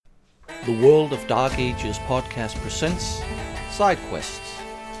The World of Dark Ages podcast presents Side Quests,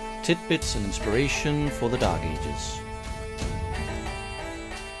 tidbits and inspiration for the Dark Ages.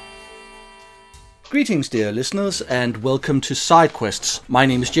 Greetings, dear listeners, and welcome to Side Quests. My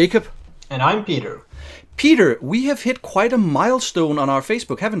name is Jacob. And I'm Peter. Peter, we have hit quite a milestone on our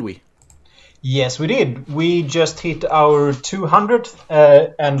Facebook, haven't we? Yes, we did. We just hit our 200th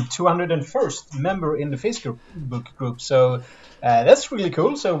and 201st member in the Facebook group. So that's really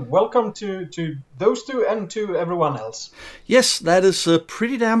cool. So welcome to those two and to everyone else. Yes, that is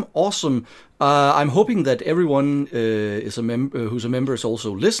pretty damn awesome. I'm hoping that everyone is a who's a member is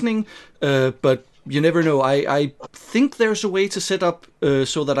also listening, but you never know. I think there's a way to set up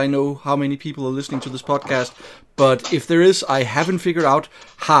so that I know how many people are listening to this podcast. But if there is, I haven't figured out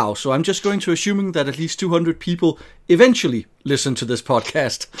how. So I'm just going to assuming that at least 200 people eventually listen to this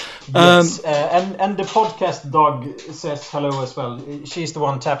podcast. Yes, and the podcast dog says hello as well. She's the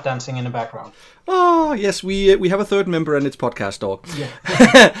one tap dancing in the background. Oh, yes, we have a third member and it's podcast dog.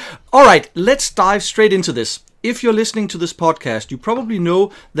 Yeah. All right, let's dive straight into this. If you're listening to this podcast, you probably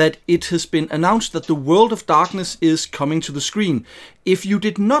know that it has been announced that the World of Darkness is coming to the screen. If you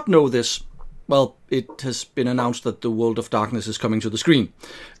did not know this, well, it has been announced that the World of Darkness is coming to the screen.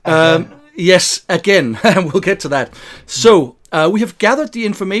 Yes, again, we'll get to that. So, we have gathered the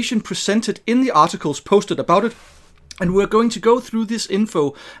information presented in the articles posted about it, and we're going to go through this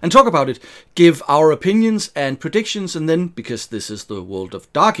info and talk about it, give our opinions and predictions, and then, because this is the World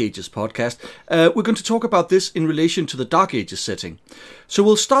of Dark Ages podcast, we're going to talk about this in relation to the Dark Ages setting. So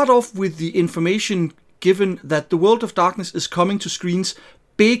we'll start off with the information given that the World of Darkness is coming to screens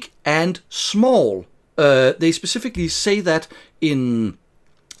big and small. They specifically say that in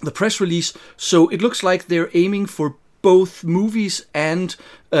the press release, so it looks like they're aiming for both movies and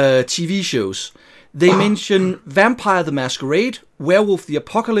TV shows. They mention Vampire the Masquerade, Werewolf the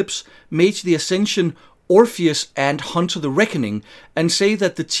Apocalypse, Mage the Ascension, Orpheus, and Hunter the Reckoning, and say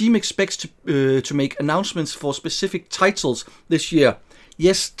that the team expects to make announcements for specific titles this year.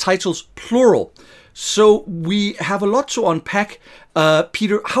 Yes, titles plural. So we have a lot to unpack.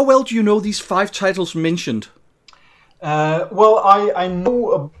 Peter, how well do you know these 5 titles mentioned? Well, I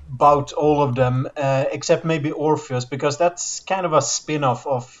know about all of them, except maybe Orpheus, because that's kind of a spin-off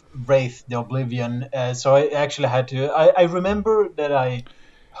of Wraith the Oblivion. So I actually had to... I remember that I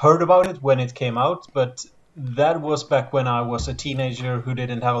heard about it when it came out, but that was back when I was a teenager who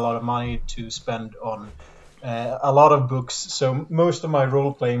didn't have a lot of money to spend on a lot of books. So most of my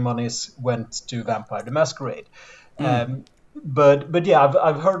role-playing monies went to Vampire the Masquerade. But yeah,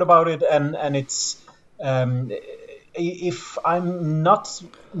 I've heard about it, and it's... if I'm not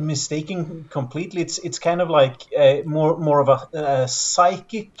mistaken completely, it's kind of like more of a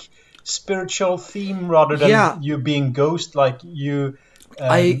psychic, spiritual theme rather than you being ghost. Like you,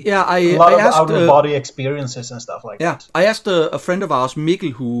 a lot of out of body experiences and stuff like that. I asked a friend of ours,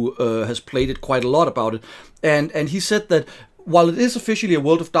 Mikkel, who has played it quite a lot about it, and he said that while it is officially a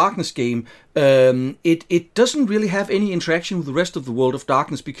World of Darkness game, it doesn't really have any interaction with the rest of the World of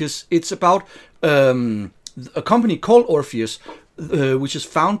Darkness, because it's about a company called Orpheus, which has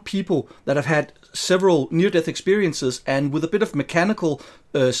found people that have had several near-death experiences, and with a bit of mechanical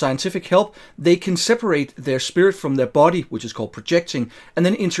scientific help, they can separate their spirit from their body, which is called projecting, and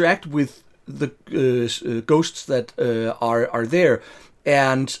then interact with the ghosts that are there.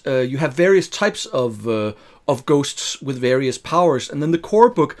 And you have various types of ghosts with various powers, and then the core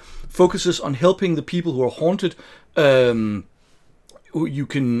book focuses on helping the people who are haunted. You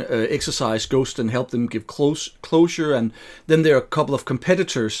can exercise ghosts and help them give closure, and then there are a couple of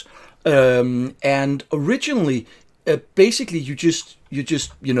competitors. And originally, basically, you're just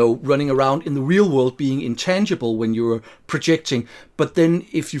running around in the real world, being intangible when you're projecting. But then,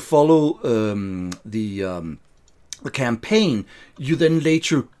 if you follow the campaign, you then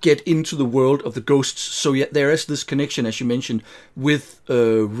later get into the world of the ghosts. So yeah, there is this connection, as you mentioned, with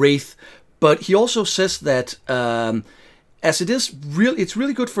Wraith. But he also says that. As it's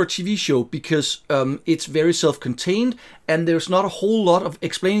really good for a TV show, because it's very self-contained and there's not a whole lot of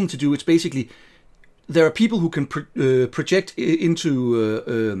explaining to do. It's basically there are people who can project into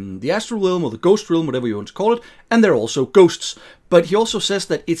the astral realm or the ghost realm, whatever you want to call it, and there are also ghosts. But he also says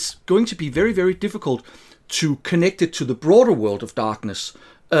that it's going to be very, very difficult to connect it to the broader World of Darkness.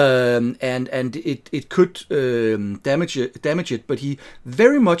 And it could damage it. But he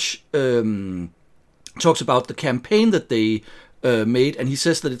very much talks about the campaign that they made, and he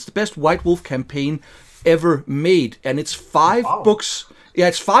says that it's the best White Wolf campaign ever made, and it's 5 books. Yeah,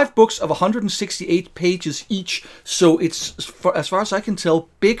 it's 5 books of 168 pages each, so it's, as far as I can tell,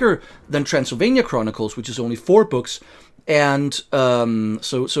 bigger than Transylvania Chronicles, which is only 4 books. And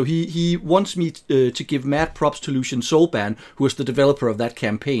so he wants me to give mad props to Lucian Solban, who is the developer of that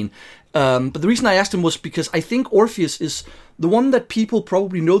campaign. But the reason I asked him was because I think Orpheus is the one that people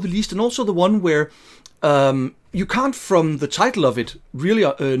probably know the least, and also the one where you can't, from the title of it, really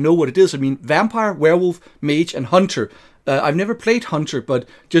know what it is. I mean, vampire, werewolf, mage, and hunter. I've never played Hunter, but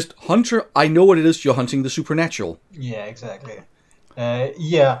just Hunter, I know what it is. You're hunting the supernatural. Yeah, exactly. I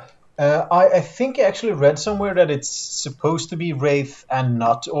think I actually read somewhere that it's supposed to be Wraith and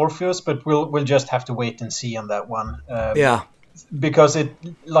not Orpheus, but we'll just have to wait and see on that one. Yeah. Because it,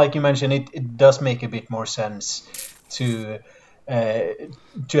 like you mentioned, it does make a bit more sense to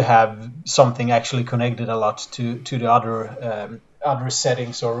have something actually connected a lot to the other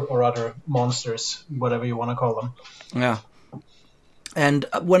settings or other monsters, whatever you want to call them. Yeah. And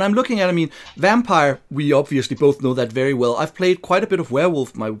when I'm looking at, I mean, vampire, we obviously both know that very well. I've played quite a bit of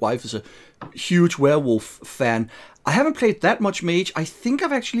werewolf. My wife is a huge werewolf fan. I haven't played that much mage. I think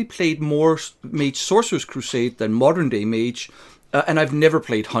I've actually played more Mage Sorcerer's Crusade than modern day mage. And I've never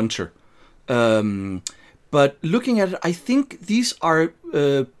played Hunter. But looking at it, I think these are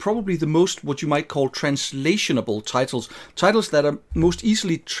probably the most what you might call translationable titles. Titles that are most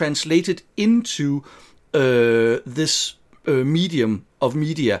easily translated into this medium of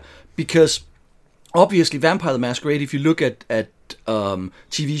media. Because obviously Vampire the Masquerade, if you look at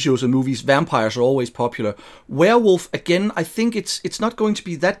TV shows and movies, vampires are always popular. Werewolf, again, I think it's not going to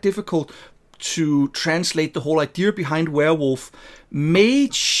be that difficult to translate the whole idea behind werewolf.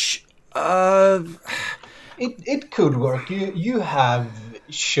 Mage, it could work. You have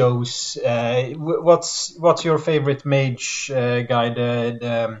shows. What's your favorite mage guy?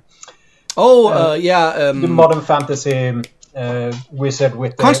 The modern fantasy wizard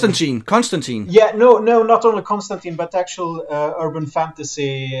with Constantine. Yeah, no, not only Constantine, but actual urban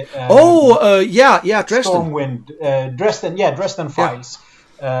fantasy. Dresden. Stormwind, Dresden Files. Yeah.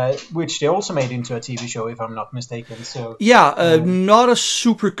 Which they also made into a TV show, if I'm not mistaken. So not a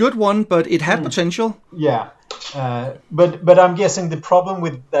super good one, but it had potential. Yeah, but I'm guessing the problem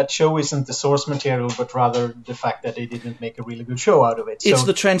with that show isn't the source material, but rather the fact that they didn't make a really good show out of it. It's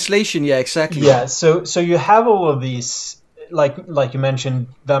the translation, yeah, exactly. Yeah, so you have all of these, like you mentioned,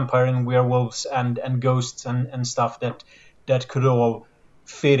 vampire and werewolves and ghosts and stuff that could all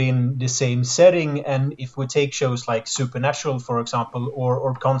fit in the same setting. And if we take shows like Supernatural, for example,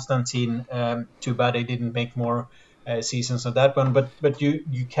 or Constantine, too bad they didn't make more seasons of that one, but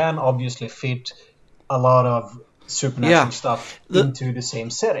you can obviously fit a lot of supernatural stuff into the same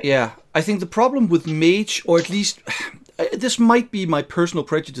setting. Yeah, I think the problem with mage, or at least this might be my personal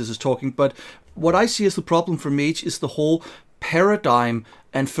prejudices talking, but what I see as the problem for mage is the whole paradigm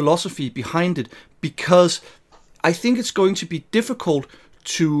and philosophy behind it, because I think it's going to be difficult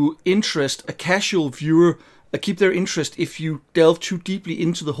to interest a casual viewer, keep their interest if you delve too deeply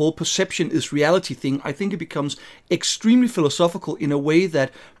into the whole perception is reality thing. I think it becomes extremely philosophical in a way that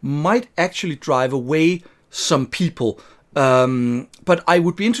might actually drive away some people. But I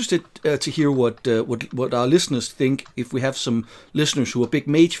would be interested to hear what our listeners think, if we have some listeners who are big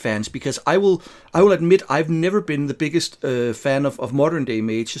mage fans, because I will admit I've never been the biggest fan of modern day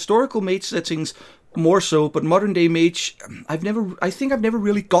mage. Historical mage settings more so, but modern day mage, I think I've never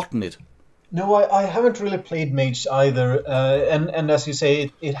really gotten it. No, I haven't really played mage either, and as you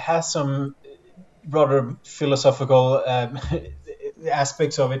say, it has some rather philosophical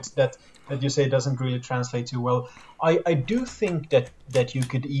aspects of it that you say doesn't really translate too well. I do think that you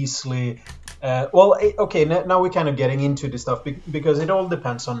could easily, now we're kind of getting into the stuff because it all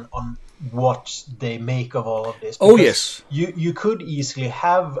depends on what they make of all of this. Oh yes, you could easily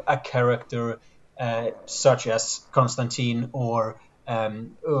have a character such as Constantine or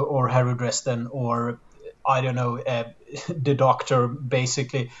Harry Dresden, or I don't know, the Doctor,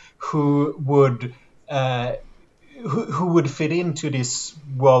 basically, who would fit into this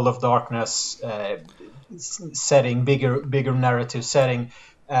World of Darkness setting, bigger narrative setting,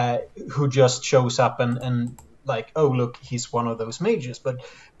 who just shows up and like, oh look, he's one of those mages. But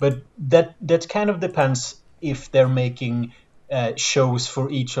that kind of depends if they're making shows for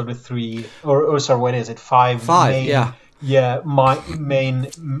each of the three, or sorry, what is it? Five main,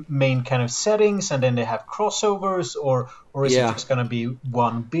 main kind of settings, and then they have crossovers, or is it just gonna be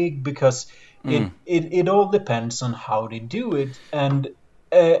one big? Because it all depends on how they do it, and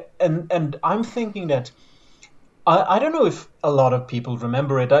I'm thinking that I don't know if a lot of people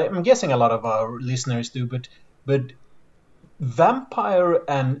remember it. I'm guessing a lot of our listeners do, but Vampire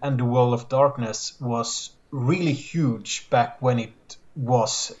and the World of Darkness was really huge back when it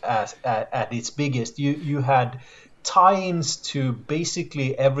was at its biggest. You had tie-ins to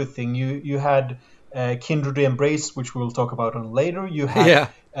basically everything. You had Kindred Embrace, which we'll talk about on later. You had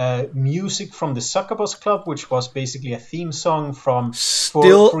music from the Succubus Club, which was basically a theme song for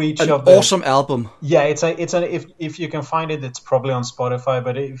each of the... awesome album. Yeah, if you can find it, it's probably on Spotify.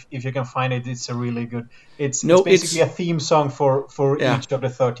 But if you can find it, it's a really good. It's basically a theme song for each of the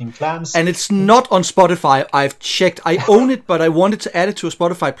 13 clans. And it's not on Spotify. I've checked. I own it, but I wanted to add it to a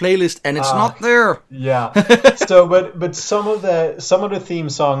Spotify playlist, and it's not there. Yeah. So, but some of the theme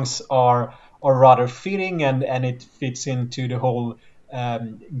songs are rather fitting, and it fits into the whole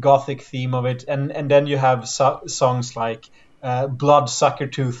gothic theme of it. And then you have songs like Bloodsucker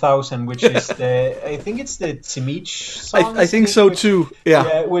 2000, which is I think it's the Tzimisce song. I think so too.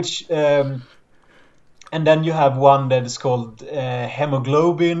 Yeah. Which and then you have one that is called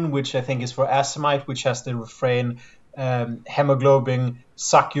Hemoglobin, which I think is for Asimite, which has the refrain Hemoglobin,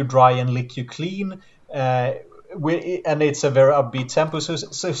 suck you dry and lick you clean. And it's a very upbeat tempo. So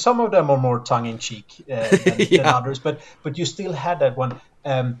some of them are more tongue-in-cheek than others. But you still had that one.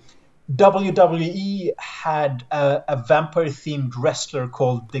 WWE had a vampire-themed wrestler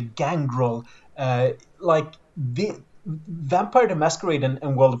called the Gangrel. The Vampire the Masquerade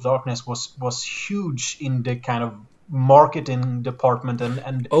and World of Darkness was huge in the kind of marketing department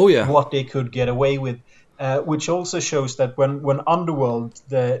and what they could get away with. Which also shows that when Underworld,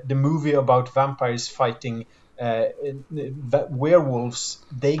 the movie about vampires fighting werewolves,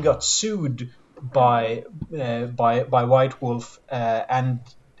 they got sued by White Wolf, and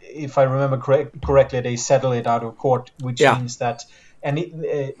if I remember correctly, they settled it out of court, which means that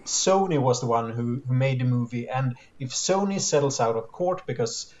Sony was the one who made the movie, and if Sony settles out of court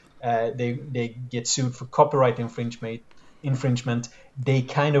because they get sued for copyright infringement, they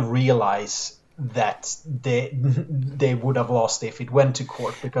kind of realize that they would have lost if it went to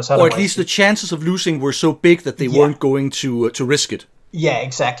court, because or at least the chances of losing were so big that they weren't going to risk it. Yeah,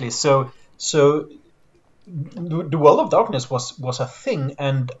 exactly. So the World of Darkness was a thing,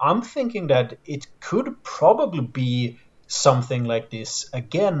 and I'm thinking that it could probably be something like this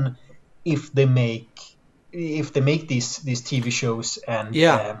again if they make these TV shows and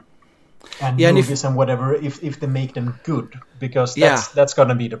movies and whatever, if they make them good, because that's going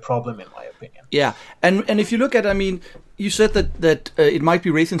to be the problem in my opinion. Yeah, and if you look at, I mean, you said that it might be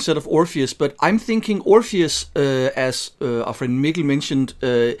Wraith instead of Orpheus, but I'm thinking Orpheus, as our friend Mikkel mentioned,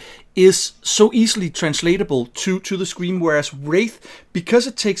 is so easily translatable to the screen, whereas Wraith, because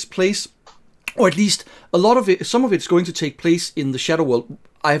it takes place, or at least some of it's going to take place in the Shadow World.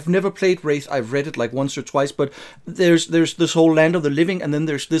 I've never played Wraith. I've read it like once or twice, but there's this whole land of the living, and then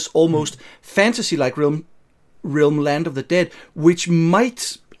there's this almost fantasy-like realm Land of the Dead, which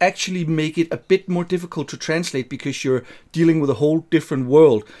might actually make it a bit more difficult to translate because you're dealing with a whole different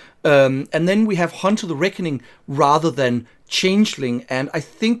world. And then we have Hunt of the Reckoning rather than Changeling, and I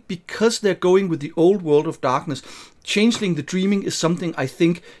think because they're going with the old World of Darkness, Changeling the Dreaming is something I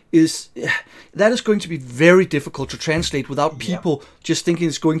think is going to be very difficult to translate without people just thinking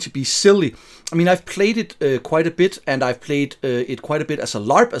it's going to be silly. I mean, I've played it quite a bit, and I've played it quite a bit as a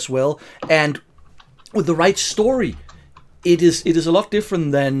LARP as well, and with the right story, it is a lot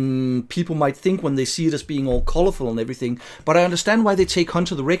different than people might think when they see it as being all colorful and everything. But I understand why they take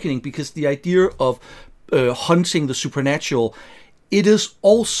Hunt of the Reckoning, because the idea of hunting the supernatural, it is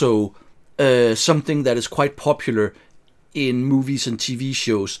also something that is quite popular in movies and TV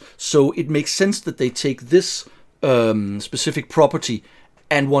shows. So it makes sense that they take this specific property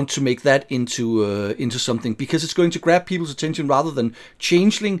and want to make that into something, because it's going to grab people's attention rather than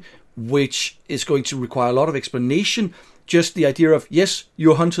Changeling, which is going to require a lot of explanation. Just the idea of, yes,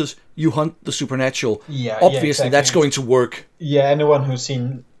 you're hunters, you hunt the supernatural. Yeah, obviously exactly. That's going to work. Yeah, anyone who's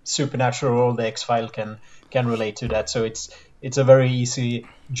seen Supernatural or the X-Files can relate to that. So it's a very easy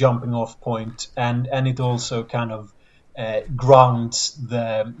jumping off point, and it also kind of grounds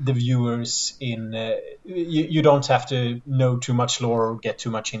the viewers in. You don't have to know too much lore or get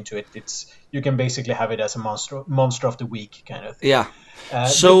too much into it. You can basically have it as a monster of the week kind of thing. Yeah.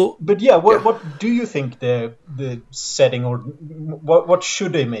 What do you think the setting, or what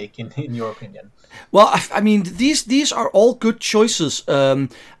should they make in your opinion? Well, I mean, these are all good choices. I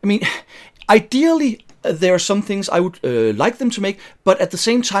mean, ideally, there are some things I would like them to make, but at the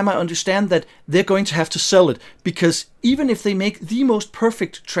same time, I understand that they're going to have to sell it, because even if they make the most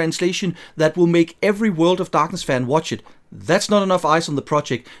perfect translation that will make every World of Darkness fan watch it, that's not enough eyes on the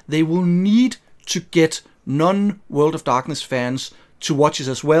project. They will need to get non-World of Darkness fans to watch it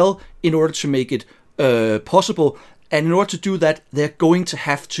as well in order to make it possible. And in order to do that, they're going to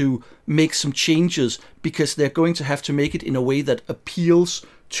have to make some changes, because they're going to have to make it in a way that appeals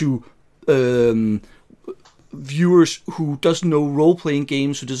to viewers who doesn't know role-playing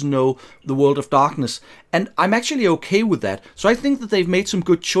games, who doesn't know the World of Darkness. And I'm actually okay with that. So I think that they've made some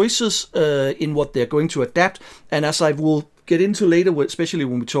good choices in what they're going to adapt. And as I will get into later, especially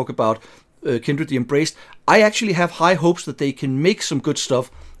when we talk about Kindred the Embraced, I actually have high hopes that they can make some good stuff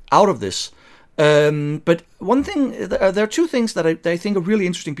out of this. But one thing, there are two things that I think are really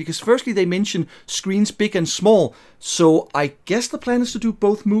interesting, because firstly they mention screens big and small. So I guess the plan is to do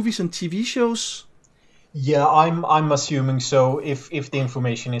both movies and TV shows. Yeah, I'm assuming so. If the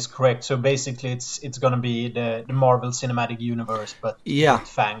information is correct, so basically it's gonna be the Marvel Cinematic Universe, but with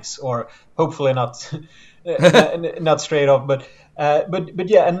fangs, or hopefully not not straight off, but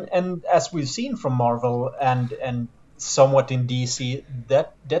yeah, and as we've seen from Marvel and somewhat in DC,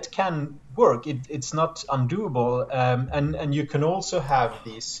 that can work. It's not undoable, and you can also have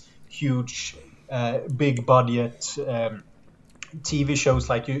these huge, big budget TV shows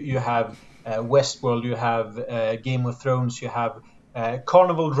like you have. Westworld, you have Game of Thrones, you have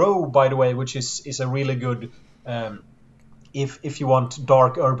Carnival Row, by the way, which is a really good. If you want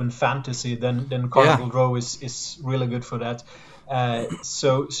dark urban fantasy, then Carnival Row is really good for that.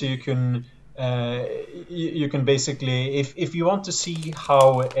 So you can you can basically, if you want to see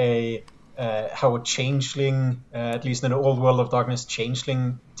how a changeling, at least in the old World of Darkness,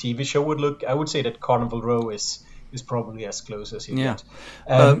 changeling TV show would look, I would say that Carnival Row is probably as close as you get.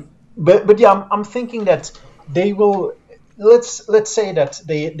 But yeah, I'm thinking that they will. Let's say that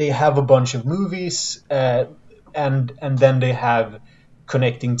they have a bunch of movies, and then they have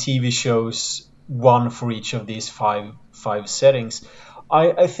connecting TV shows, one for each of these five settings.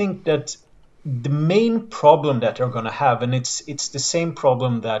 I think that the main problem that they're going to have, and it's the same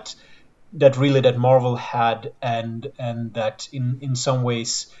problem that Marvel had, and that in some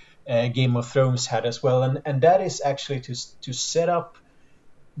ways Game of Thrones had as well, and that is actually to set up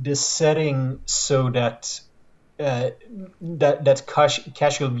the setting so that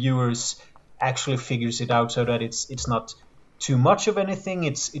casual viewers actually figures it out, so that it's not too much of anything.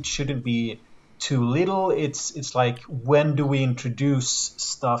 It shouldn't be too little. It's like, when do we introduce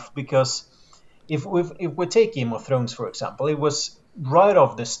stuff? Because if we take Game of Thrones, for example, it was right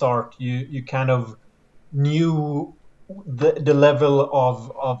off the start. You kind of knew the level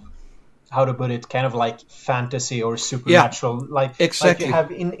of how to put it, kind of like fantasy or supernatural, exactly. Like you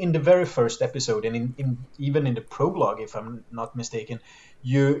have in the very first episode, and even in the prologue, if I'm not mistaken,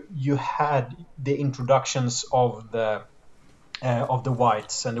 you had the introductions of the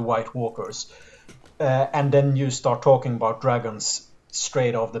Whites and the White Walkers, and then you start talking about dragons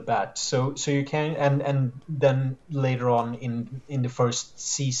straight off the bat. So you can, and then later on in the first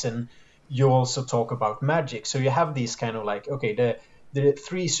season, you also talk about magic. So you have these kind of like, okay, the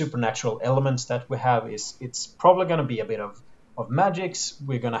three supernatural elements that we have it's probably going to be a bit of magics.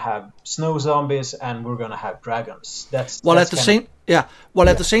 We're going to have snow zombies, and we're going to have dragons. At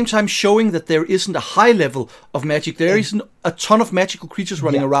the same time showing that there isn't a high level of magic. There isn't a ton of magical creatures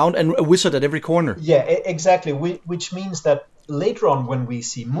running around and a wizard at every corner. Yeah, exactly. Which means that later on, when we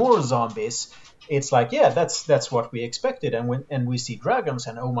see more zombies, it's like, yeah, that's what we expected, and we see dragons,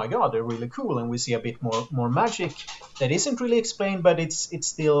 and oh my god, they're really cool, and we see a bit more magic that isn't really explained, but it's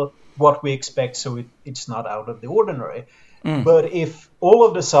still what we expect, so it's not out of the ordinary. But if all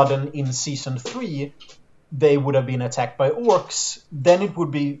of a sudden in season 3 they would have been attacked by orcs, then it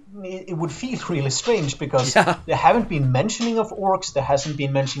would feel really strange, because there haven't been mentioning of orcs, there hasn't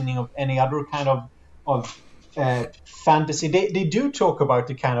been mentioning of any other kind of fantasy. They do talk about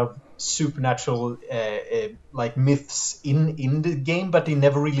the kind of supernatural like myths in the game, but they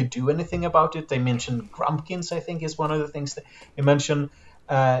never really do anything about it. They mention Grumpkins, I think, is one of the things that they mention,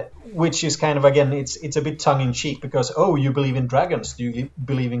 which is kind of, again, it's a bit tongue-in-cheek, because, oh, you believe in dragons, do you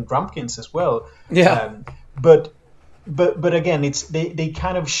believe in Grumpkins as well? But again, they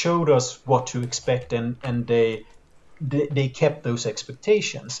kind of showed us what to expect, and they kept those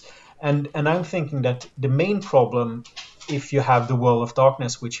expectations. And I'm thinking that the main problem, if you have the World of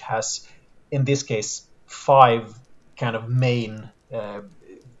Darkness, which has, in this case, 5 kind of main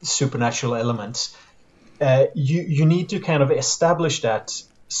supernatural elements, you need to kind of establish that,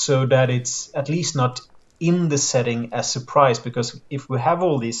 so that it's at least not in the setting as surprise. Because if we have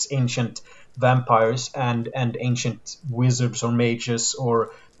all these ancient vampires and ancient wizards or mages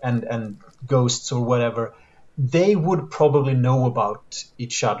and ghosts or whatever, they would probably know about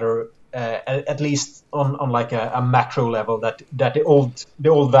each other, at least on like a macro level, that the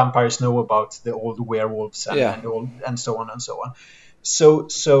old vampires know about the old werewolves and so on and so on.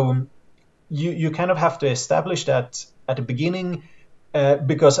 So you kind of have to establish that at the beginning,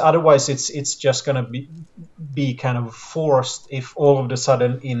 because otherwise it's just going to be kind of forced if all of a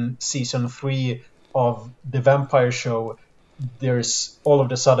sudden in season 3 of the vampire show, there's all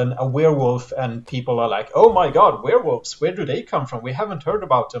of a sudden a werewolf, and people are like, "Oh my God, werewolves! Where do they come from? We haven't heard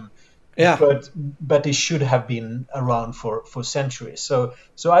about them." Yeah. But they should have been around for centuries. So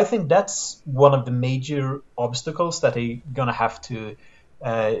I think that's one of the major obstacles that they're gonna have to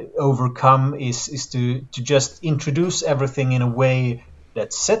overcome is to just introduce everything in a way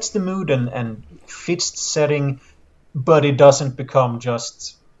that sets the mood and fits the setting, but it doesn't become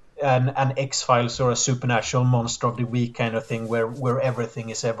just an X-Files or a Supernatural Monster of the Week kind of thing where everything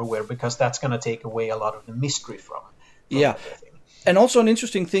is everywhere, because that's going to take away a lot of the mystery from everything. And also an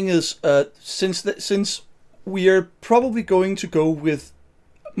interesting thing is, since we are probably going to go with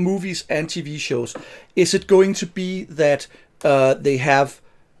movies and TV shows, is it going to be that they have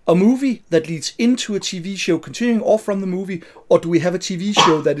a movie that leads into a TV show continuing off from the movie, or do we have a TV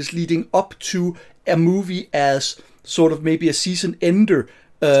show that is leading up to a movie as sort of maybe a season ender?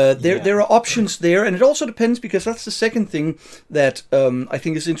 There are options there, and it also depends, because that's the second thing that I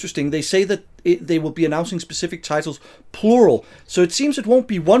think is interesting. They say that they will be announcing specific titles, plural. So it seems it won't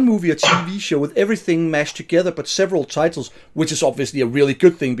be one movie or TV show with everything mashed together, but several titles, which is obviously a really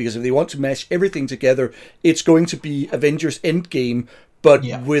good thing, because if they want to mash everything together, it's going to be Avengers Endgame, but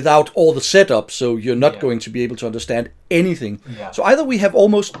without all the setup, so you're not going to be able to understand anything. So either we have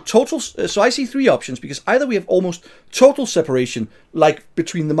almost total... So I see three options, because either we have almost total separation, like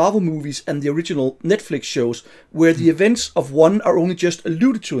between the Marvel movies and the original Netflix shows, where the events of one are only just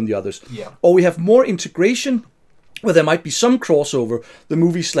alluded to in the others. Or we have more integration, where there might be some crossover. The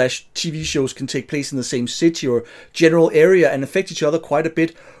movie/TV shows can take place in the same city or general area and affect each other quite a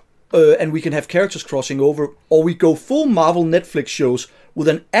bit. And we can have characters crossing over, or we go full Marvel Netflix shows with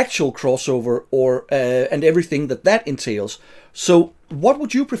an actual crossover, or and everything that entails. So, what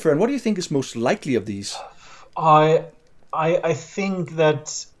would you prefer, and what do you think is most likely of these? I think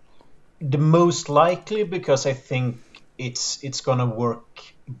that the most likely, because I think it's gonna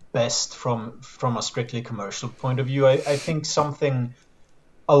work best from a strictly commercial point of view. I think something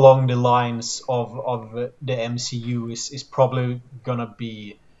along the lines of the MCU is probably gonna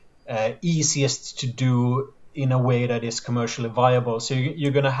be easiest to do in a way that is commercially viable. So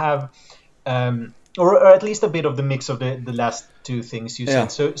you're going to have, or at least a bit of the mix of the last two things you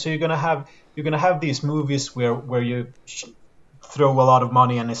said. So you're going to have these movies where you throw a lot of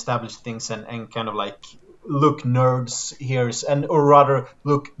money and establish things and kind of like look nerds here, or rather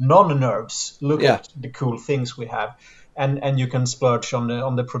look non-nerds. Look at the cool things we have, and you can splurge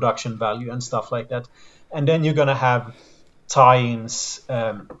on the production value and stuff like that. And then you're going to have tie-ins.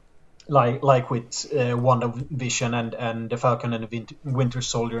 Like with WandaVision and the Falcon and the Winter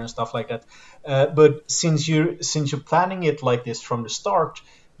Soldier and stuff like that. But since you're planning it like this from the start,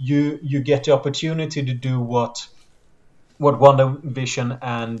 you get the opportunity to do what WandaVision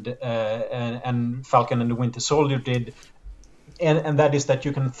and Falcon and the Winter Soldier did, and that is that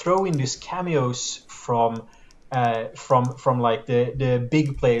you can throw in these cameos from like the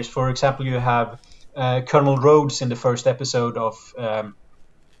big players. For example, you have Colonel Rhodes in the first episode of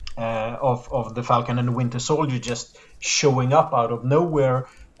the Falcon and the Winter Soldier just showing up out of nowhere.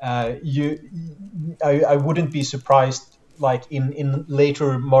 I wouldn't be surprised, like in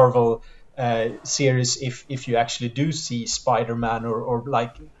later Marvel series, if you actually do see Spider-Man or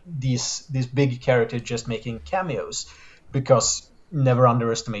like these big characters just making cameos, because never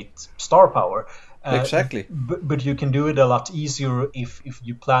underestimate star power. Exactly. But you can do it a lot easier if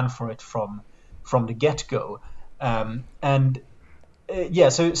you plan for it from the get-go.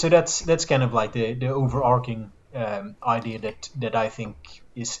 So that's kind of like the overarching idea that I think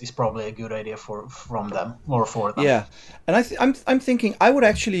is probably a good idea for them. Yeah, and I'm thinking I would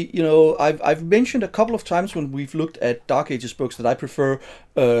actually, I've mentioned a couple of times when we've looked at Dark Ages books that I prefer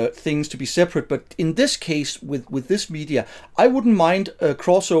things to be separate, but in this case with this media, I wouldn't mind a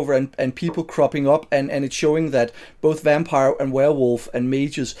crossover and people cropping up and it's showing that both vampire and werewolf and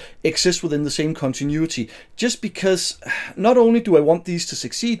mages exist within the same continuity, just because not only do I want these to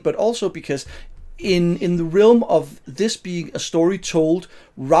succeed, but also because in the realm of this being a story told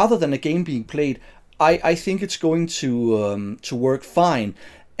rather than a game being played, I think it's going to work fine.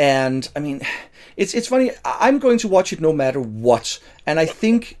 And I mean, it's funny. I'm going to watch it no matter what, and I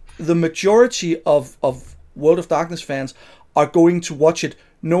think the majority of World of Darkness fans are going to watch it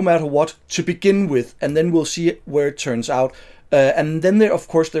no matter what to begin with, and then we'll see where it turns out. And then there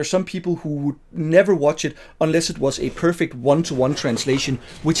are some people who would never watch it unless it was a perfect one-to-one translation,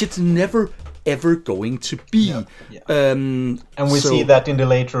 which it's never ever going to be. And we see that in the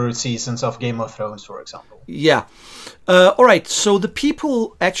later seasons of Game of Thrones, for example. Yeah. All right, so the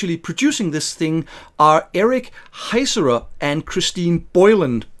people actually producing this thing are Eric Heiserer and Christine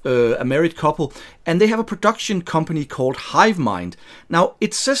Boyland. a married couple, and they have a production company called Hivemind. Now,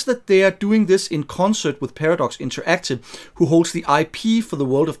 it says that they are doing this in concert with Paradox Interactive, who holds the IP for the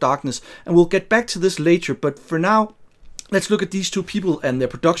World of Darkness, and we'll get back to this later, but for now, let's look at these two people and their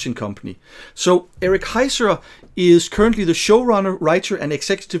production company. So, Eric Heisserer is currently the showrunner, writer, and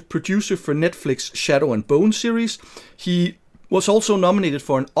executive producer for Netflix Shadow and Bone series. He was also nominated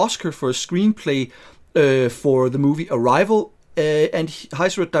for an Oscar for a screenplay for the movie Arrival, and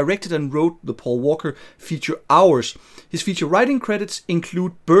Heisserer directed and wrote the Paul Walker feature Hours. His feature writing credits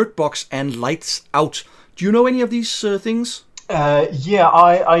include Bird Box and Lights Out. Do you know any of these things? Yeah,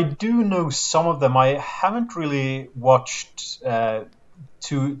 I do know some of them. I haven't really watched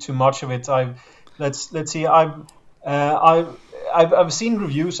too much of it. Let's see. I've seen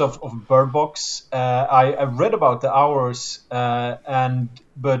reviews of Bird Box. I've read about the Hours,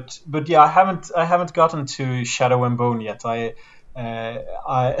 but yeah, I haven't gotten to Shadow and Bone yet. I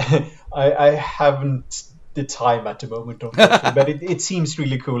haven't the time at the moment, but it seems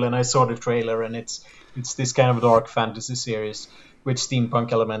really cool, and I saw the trailer, and it's this kind of dark fantasy series with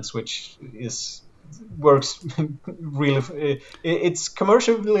steampunk elements, which works really. It's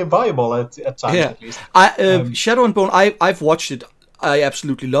commercially viable at times, at least. Shadow and Bone, I've watched it. I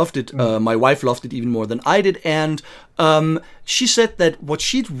absolutely loved it. My wife loved it even more than I did, and she said that what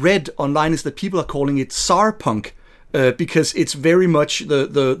she'd read online is that people are calling it Tsarpunk, because it's very much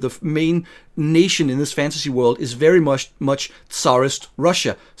the main nation in this fantasy world is very much Tsarist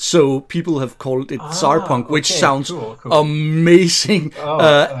Russia. So people have called it Tsarpunk, which sounds cool. Amazing.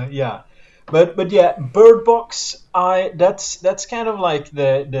 Yeah. But yeah, Bird Box. That's kind of like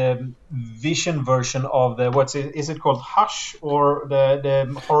the Vision version of the is it called Hush or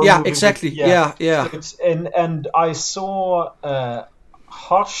the horror? Yeah, movie exactly. Yeah. And I saw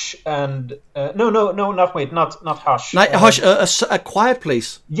Hush and not Hush. Hush, a Quiet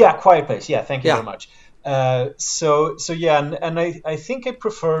Place. Yeah, Quiet Place. Yeah, thank you very much. So yeah, and I think I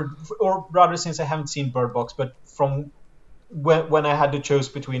preferred, or rather, since I haven't seen Bird Box, but from when I had to choose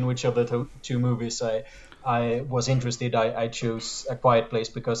between which of the two movies I was interested, I chose A Quiet Place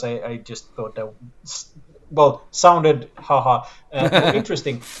because I just thought that sounded more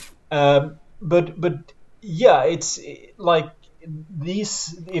interesting. But yeah, it's like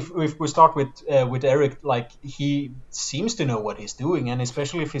these. If we start with Eric, like he seems to know what he's doing, and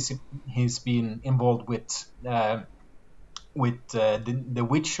especially if he's been involved with The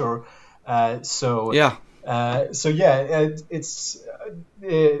Witcher. It's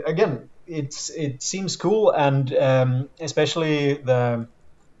again, it seems cool, and especially the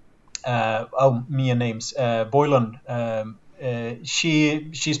Mia names Boylan.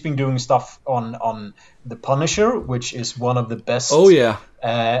 She's been doing stuff on The Punisher, which is one of the best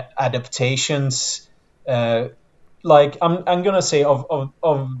adaptations. Like I'm gonna say of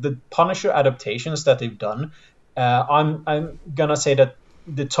the Punisher adaptations that they've done, I'm gonna say that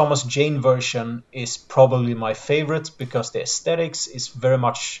the Thomas Jane version is probably my favorite because the aesthetics is very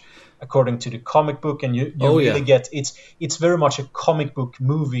much according to the comic book, and you really get it's very much a comic book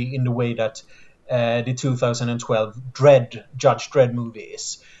movie in the way that the 2012 Judge Dredd movie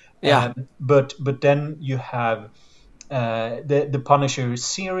is. Yeah. But then you have the Punisher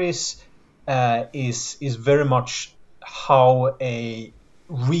series is very much how a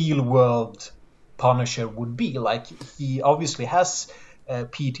real world Punisher would be. Like, he obviously has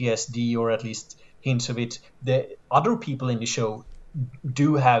PTSD, or at least hints of it. The other people in the show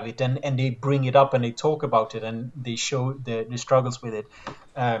do have it, and they bring it up and they talk about it and they show the struggles with it.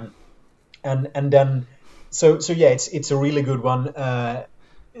 And then so yeah, it's a really good one.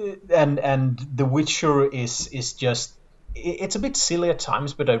 And The Witcher is just, it's a bit silly at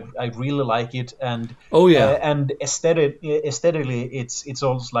times, but I really like it. And and aesthetically it's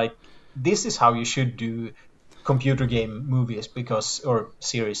almost like this is how you should do computer game movies or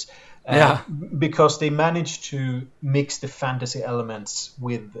series. Because they manage to mix the fantasy elements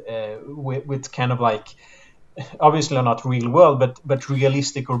with kind of like, obviously not real world, but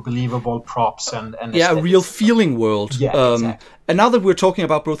realistic or believable props and a real feeling world. Exactly. And now that we're talking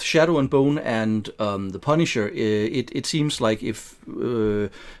about both Shadow and Bone and The Punisher, it seems like if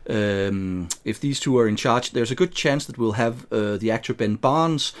these two are in charge, there's a good chance that we'll have the actor Ben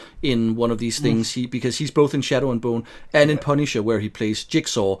Barnes in one of these things. Because he's both in Shadow and Bone and in Punisher, where he plays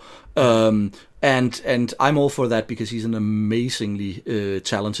Jigsaw. And I'm all for that because he's an amazingly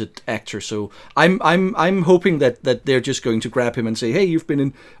talented actor. So I'm hoping that they're just going to grab him and say, hey, you've been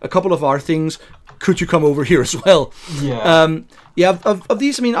in a couple of our things. Could you come over here as well? Yeah. Of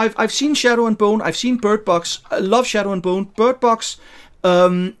these, I mean, I've seen Shadow and Bone. I've seen Bird Box. I love Shadow and Bone. Bird Box,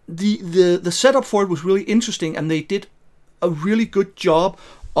 the setup for it was really interesting, and they did a really good job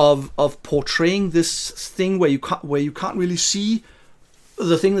of portraying this thing where you can't really see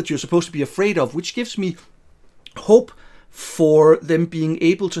the thing that you're supposed to be afraid of, which gives me hope for them being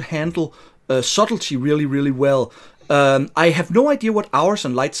able to handle subtlety really, really well. I have no idea what Hours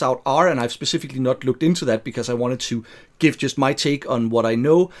and Lights Out are, and I've specifically not looked into that because I wanted to give just my take on what I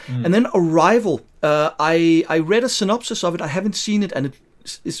know. And then Arrival, I read a synopsis of it. I haven't seen it, and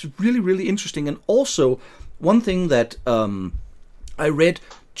it's really, really interesting. And also, one thing that I read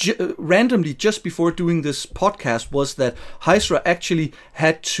randomly just before doing this podcast was that Heisra actually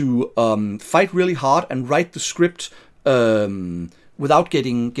had to fight really hard and write the script without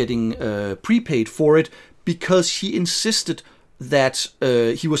getting prepaid for it, because he insisted that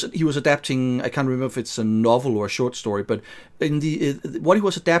he was adapting. I can't remember if it's a novel or a short story, but in the what he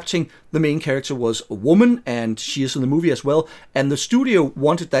was adapting, the main character was a woman, and she is in the movie as well. And the studio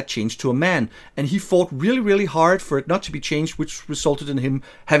wanted that changed to a man, and he fought really, really hard for it not to be changed, which resulted in him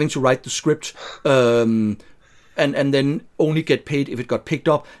having to write the script and then only get paid if it got picked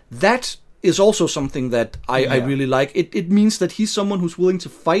up. That is also something that I really like. It means that he's someone who's willing to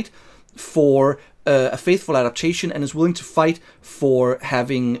fight for a faithful adaptation, and is willing to fight for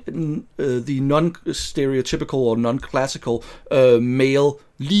having the non-stereotypical or non-classical male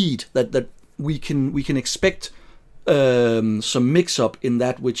lead. That we can expect some mix-up in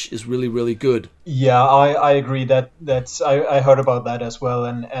that, which is really, really good. Yeah, I agree. I heard about that as well,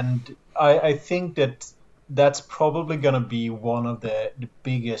 and I think that's probably gonna be one of the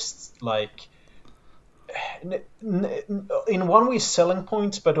biggest, like, in one way selling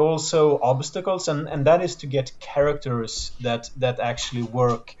points, but also obstacles, and that is to get characters that actually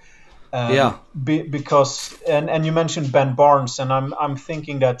work. Because and you mentioned Ben Barnes, and I'm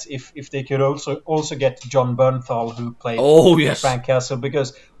thinking that if they could also get John Bernthal, who played Frank Castle,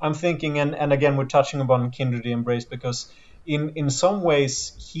 because I'm thinking, and again we're touching upon Kindred the Embrace, because in some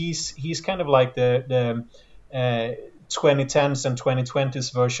ways he's kind of like the 2010s and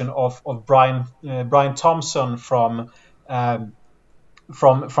 2020s version of Brian Thompson from the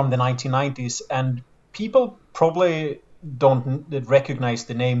 1990s, and people probably don't recognize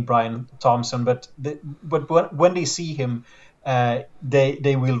the name Brian Thompson, but when they see him,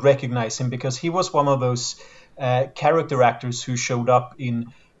 they will recognize him, because he was one of those character actors who showed up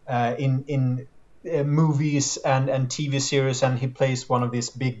in movies and TV series, and he plays one of these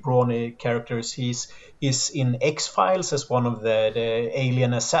big brawny characters. He's in X-Files as one of the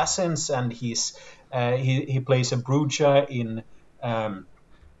alien assassins, and he plays a Bruja in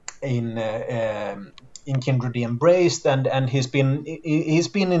Kindred the Embraced, and he's been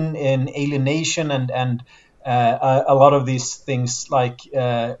in Alienation and a lot of these things, like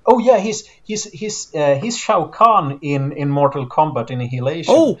he's Shao Kahn in Mortal Kombat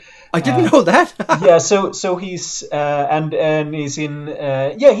Annihilation. Oh, I didn't know that. Yeah, so he's and he's in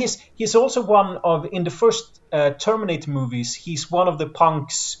he's also one of, in the first Terminator movies, he's one of the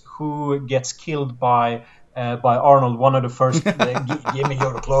punks who gets killed by Arnold, one of the first give me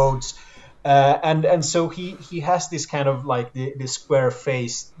your clothes. And so he has this kind of like the square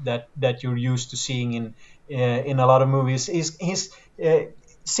face that you're used to seeing in a lot of movies. He's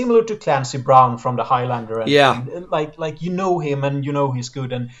similar to Clancy Brown from The Highlander, and like you know him, and you know he's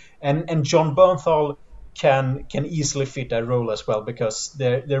good, and John Bernthal can easily fit that role as well, because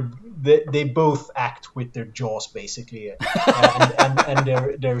they both act with their jaws basically, and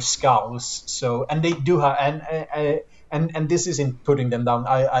their skulls. So, and they do have and this isn't putting them down.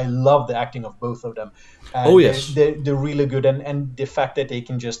 I love the acting of both of them. They're really good, and the fact that they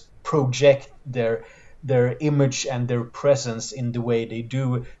can just project their image and their presence in the way they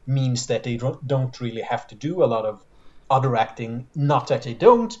do means that they don't really have to do a lot of other acting. Not that they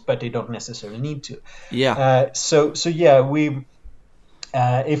don't, but they don't necessarily need to. So we.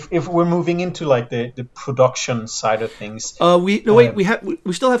 If we're moving into like the production side of things, we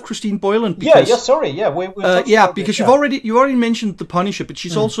still have Christine Boylan. Because, because you already mentioned The Punisher, but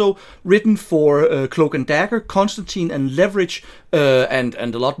she's also written for Cloak and Dagger, Constantine, and Leverage, and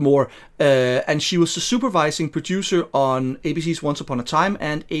a lot more. And she was a supervising producer on ABC's Once Upon a Time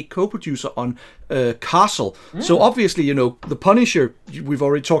and a co-producer on Castle. So obviously, The Punisher, we've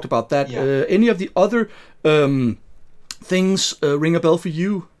already talked about that. Any of the other things ring a bell for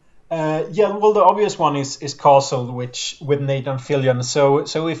you? Well, the obvious one is Castle, which with Nathan Fillion. So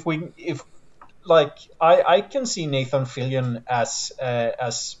if I can see Nathan Fillion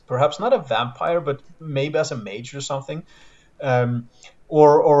as perhaps not a vampire, but maybe as a mage or something,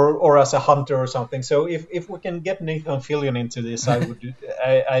 or as a hunter or something. So if we can get Nathan Fillion into this, I would.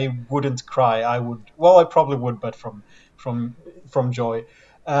 I wouldn't cry. I would. Well, I probably would, but from joy.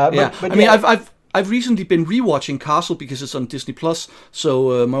 I've recently been rewatching Castle because it's on Disney Plus.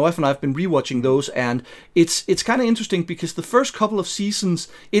 So my wife and I have been rewatching those, and it's kind of interesting because the first couple of seasons,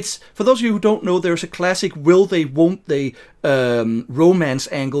 it's, for those of you who don't know, there's a classic will they, won't they romance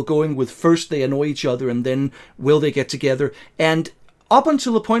angle going with first they annoy each other and then will they get together. And up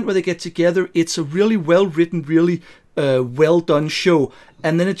until the point where they get together, it's a really well written, really well done show,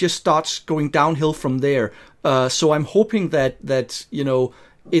 and then it just starts going downhill from there. So I'm hoping that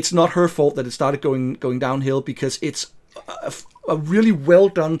it's not her fault that it started going downhill, because it's a really well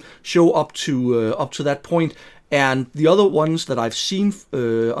done show up to that point. And the other ones that I've seen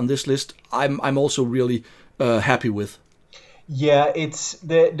on this list, I'm also really happy with. Yeah, it's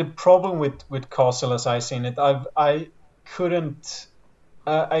the problem with Castle as I seen it. I couldn't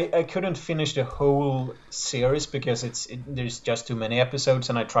finish the whole series because there's just too many episodes,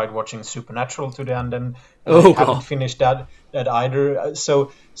 and I tried watching Supernatural to the end, and I haven't finished that either.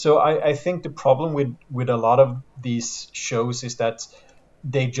 So I think the problem with a lot of these shows is that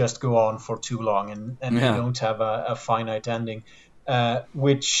they just go on for too long, and they don't have a finite ending,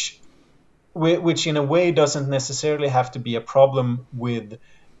 which in a way doesn't necessarily have to be a problem with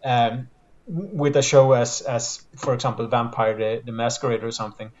a show as for example Vampire the Masquerade or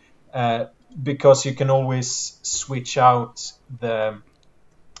something, because you can always switch out the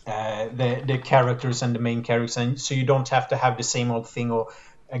characters and the main characters, and so you don't have to have the same old thing, or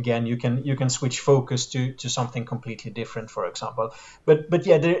again you can switch focus to something completely different, for example. But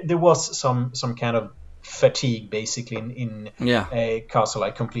yeah, there was some kind of fatigue basically in Castle.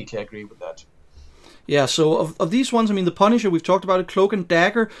 I completely agree with that. Yeah, so of these ones, I mean, The Punisher, we've talked about it. Cloak and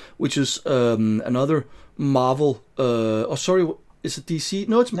Dagger, which is another Marvel. Is it DC?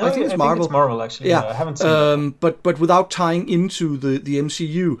 No, I think it's Marvel. I think it's Marvel, actually. Yeah, I haven't seen it. But without tying into the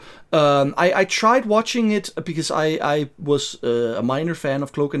MCU. I tried watching it because I was a minor fan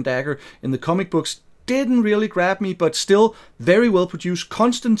of Cloak and Dagger in the comic books. Didn't really grab me, but still very well produced.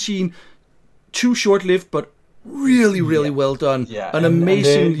 Constantine, too short-lived, but really well done. Yeah,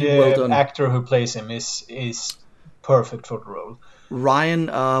 amazingly well done. The actor who plays him is perfect for the role. Ryan,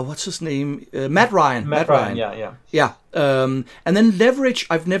 what's his name? Matt Ryan. Matt Ryan. Yeah. And then Leverage,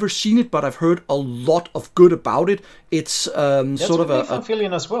 I've never seen it, but I've heard a lot of good about it. It's That's sort of Nathan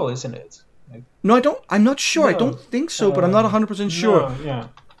Fillion as well, isn't it? No, I'm not sure. No. I don't think so, but I'm not 100% sure. No, yeah.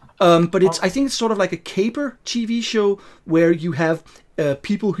 But I think it's sort of like a caper TV show where you have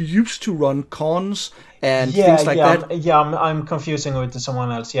people who used to run cons and things like that. I'm confusing it with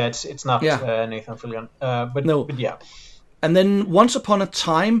someone else. Yeah, it's not Nathan Fillion. But yeah. And then Once Upon a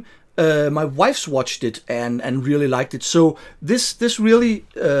Time, my wife's watched it and really liked it. So this really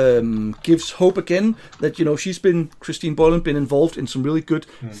gives hope again that Christine Boylan been involved in some really good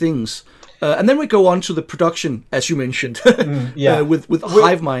things. And then we go on to the production, as you mentioned, with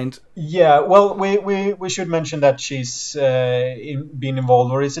Hivemind. Yeah, well, we should mention that she's been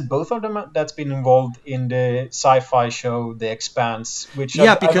involved, or is it both of them that's been involved in the sci-fi show The Expanse, which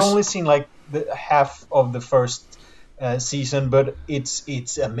I've only seen like the half of the first season, but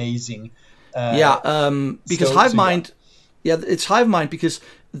it's amazing. Because Hivemind, it's Hivemind because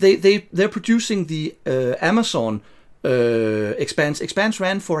they're producing the Amazon Expanse. Expanse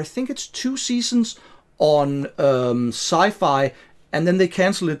ran for, I think it's 2 seasons on Sci-Fi, and then they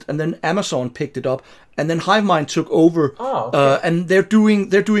canceled it, and then Amazon picked it up, and then Hivemind took over. And they're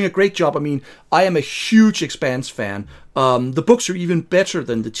doing a great job. I mean, I am a huge Expanse fan. The books are even better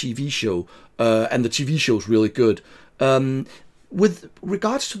than the TV show, and the TV show is really good. With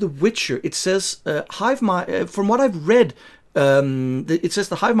regards to The Witcher, it says Hivemind, from what I've read, it says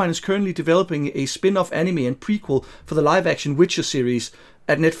the Hivemind is currently developing a spin-off anime and prequel for the live-action Witcher series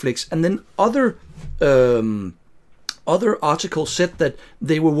at Netflix. And then other articles said that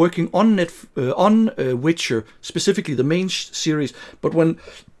they were working on Witcher, specifically the main series. But when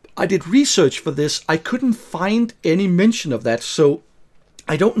I did research for this, I couldn't find any mention of that. So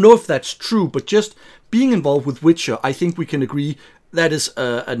I don't know if that's true, but just being involved with Witcher, I think we can agree that is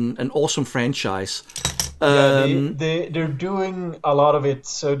an awesome franchise. They're doing a lot of it.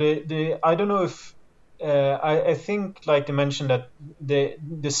 So I don't know if I think like they mentioned that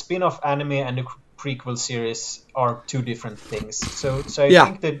the spin-off anime and the prequel series are 2 different things. So I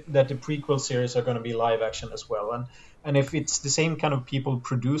think that the prequel series are going to be live action as well. And if it's the same kind of people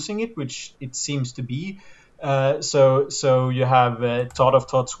producing it, which it seems to be, so you have Todd of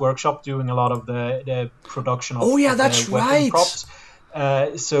Todd's Workshop doing a lot of the production of that's right. props.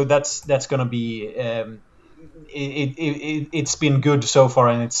 So that's going to be it's been good so far,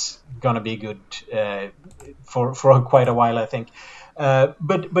 and it's going to be good for quite a while, I think.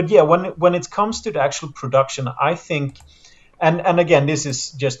 But yeah, when it comes to the actual production, I think and again, this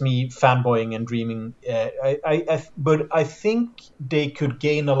is just me fanboying and dreaming. But I think they could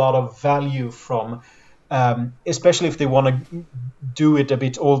gain a lot of value from, especially if they want to do it a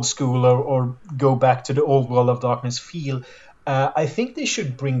bit old school or go back to the old World of Darkness feel. I think they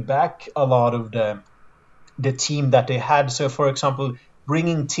should bring back a lot of the team that they had. So, for example,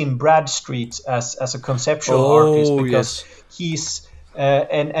 bringing Tim Bradstreet as a conceptual artist, because he's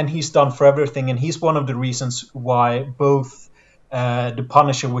and he's done for everything, and he's one of the reasons why both the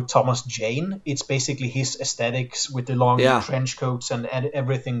Punisher with Thomas Jane, it's basically his aesthetics with the long trench coats and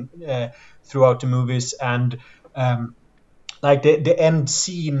everything throughout the movies, and like the end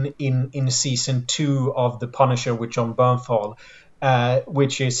scene in season 2 of the Punisher with John Bernthal,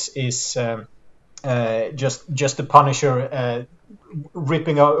 which is just the Punisher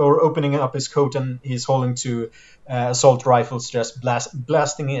ripping out or opening up his coat, and he's holding 2 assault rifles, just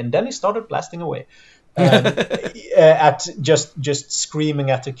blasting, and then he started blasting away at just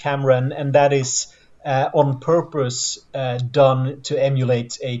screaming at the camera, and that is on purpose done to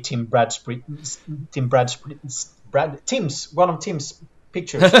emulate a one of Tim's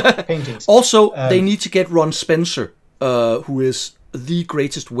pictures paintings. Also, they need to get Ron Spencer, who is the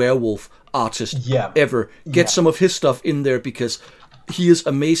greatest werewolf artist ever. Get some of his stuff in there, because he is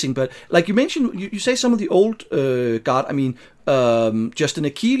amazing. But like you mentioned, you say some of the old guard. I mean, Justin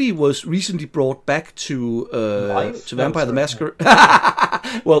Akili was recently brought back to Vampire the Masquerade.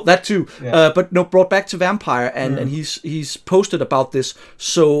 Well, that too. But no, brought back to Vampire, and he's posted about this.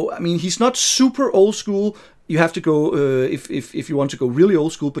 So I mean, he's not super old school. You have to go if you want to go really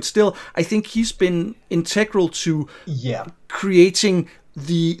old school, but still, I think he's been integral to creating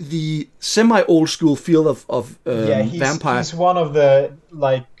the semi old school feel of Vampire. He's one of the,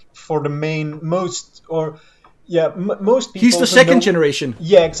 like, for the main most people. He's the second generation.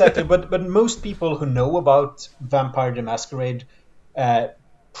 Yeah, exactly. but most people who know about Vampire the Masquerade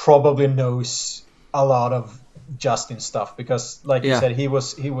probably knows a lot of Justin stuff, because like you said, he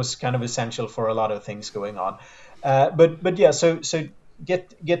was kind of essential for a lot of things going on. But yeah, so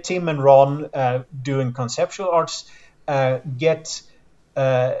get Tim and Ron doing conceptual arts.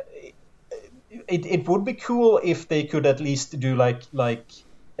 It would be cool if they could at least do like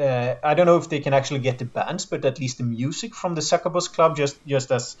I don't know if they can actually get the bands, but at least the music from the Succubus Club,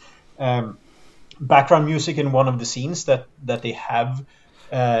 just as background music in one of the scenes that they have.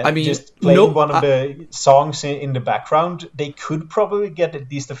 I mean, just playing one of the songs in the background. They could probably get at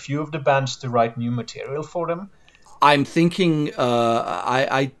least a few of the bands to write new material for them. I'm thinking,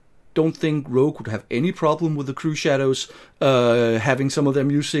 I don't think Rogue would have any problem with the Crew Shadows having some of their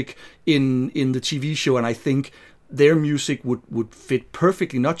music in the TV show, and I think their music would fit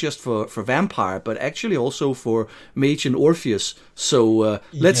perfectly, not just for Vampire, but actually also for Mage and Orpheus. So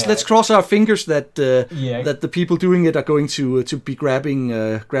let's cross our fingers that that the people doing it are going to be grabbing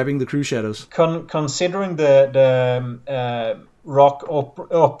the Crew Shadows. Considering the rock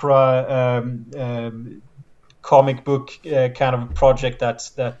opera comic book kind of project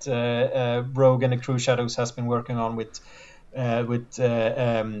that Rogue and the Crew Shadows has been working on with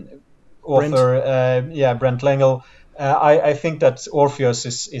author Brent Lengel, I think that Orpheus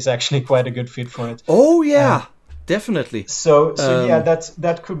is actually quite a good fit for it. Oh yeah, definitely. So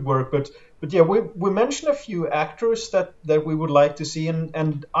that could work. But yeah, we mentioned a few actors that we would like to see,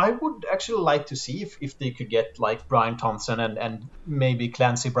 and I would actually like to see if they could get like Brian Thompson and maybe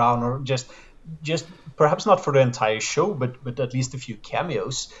Clancy Brown, or just perhaps not for the entire show, but at least a few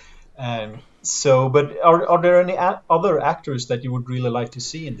cameos. But are there any other actors that you would really like to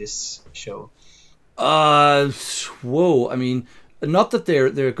see in this show? I mean, not that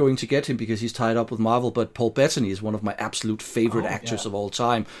they're going to get him because he's tied up with Marvel, but Paul Bettany is one of my absolute favorite actors of all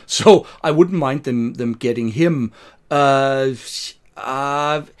time. So I wouldn't mind them getting him. I'm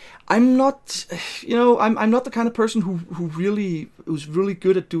not, I'm not the kind of person who's really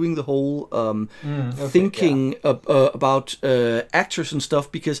good at doing the whole thinking about actors and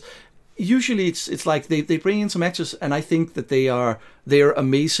stuff, because usually it's like they bring in some actors and I think that they are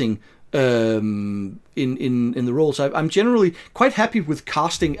amazing in the roles. I'm generally quite happy with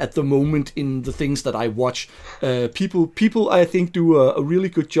casting at the moment in the things that I watch. People I think do a really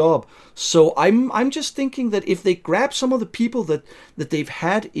good job. So I'm just thinking that if they grab some of the people that they've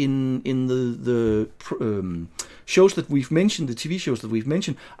had in the shows that we've mentioned, the TV shows that we've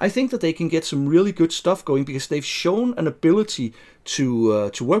mentioned, I think that they can get some really good stuff going, because they've shown an ability to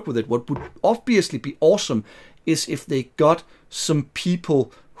work with it. What would obviously be awesome is if they got some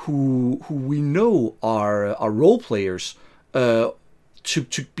people who we know are role players to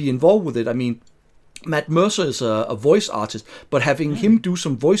be involved with it. I mean, Matt Mercer is a voice artist, but having him do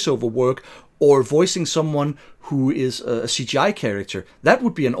some voiceover work or voicing someone who is a CGI character, that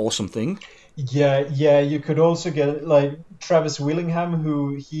would be an awesome thing. Yeah. You could also get like Travis Willingham,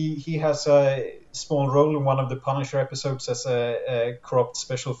 who he has a small role in one of the Punisher episodes as a corrupt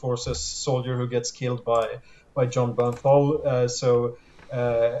special forces soldier who gets killed by John Bernthal.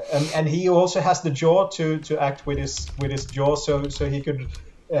 And he also has the jaw to act with his jaw, so he could.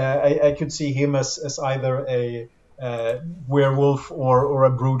 I could see him as either a werewolf or a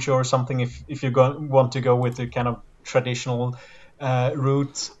brooch or something if you want to go with the kind of traditional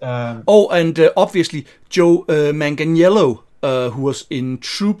route. And obviously Joe Manganiello, who was in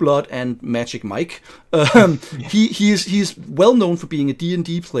True Blood and Magic Mike. He's well known for being a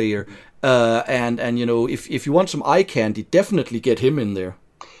D&D player, and you know, if you want some eye candy, definitely get him in there.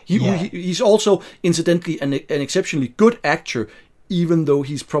 He's also incidentally an exceptionally good actor. Even though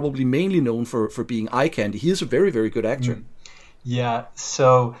he's probably mainly known for being eye candy, he is a very, very good actor. Yeah.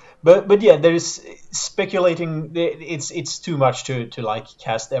 So, but yeah, there is speculating. It's too much to like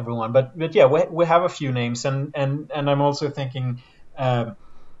cast everyone. But yeah, we have a few names, and I'm also thinking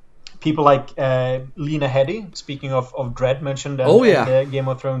people like Lena Headey. Speaking of Dredd, mentioned and Game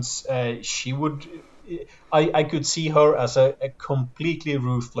of Thrones, she would. I could see her as a completely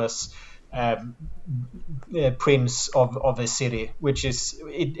ruthless. Prince of a city, which is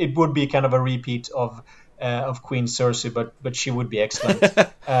it would be kind of a repeat of Queen Cersei, but she would be excellent.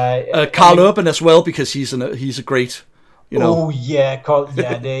 Karl Urban as well, because he's a great, you know. Oh yeah,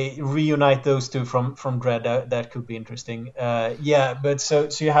 they reunite those two from Dredd. That could be interesting. But so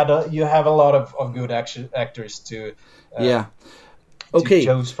you have a lot of good actors to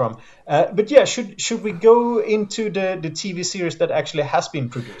choose from. But yeah, should we go into the TV series that actually has been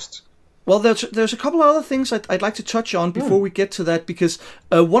produced? Well, there's a couple other things I'd like to touch on before we get to that, because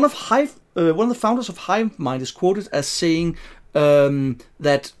one of the founders of Hive Mind is quoted as saying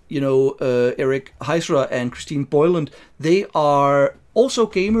that, you know, Eric Heisserer and Christine Boyland, they are also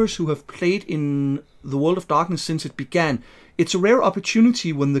gamers who have played in the World of Darkness since it began. It's a rare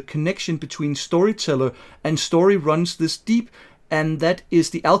opportunity when the connection between storyteller and story runs this deep, and that is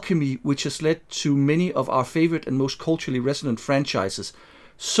the alchemy which has led to many of our favorite and most culturally resonant franchises.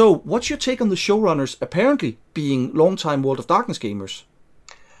 So, what's your take on the showrunners apparently being longtime World of Darkness gamers?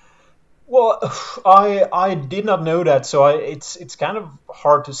 Well, I did not know that, so it's kind of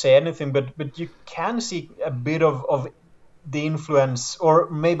hard to say anything. But you can see a bit of the influence, or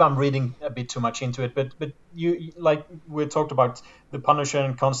maybe I'm reading a bit too much into it. But you, like we talked about the Punisher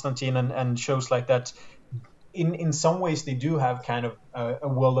and Constantine and shows like that. In some ways, they do have kind of a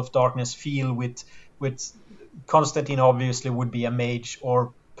World of Darkness feel with Constantine obviously would be a mage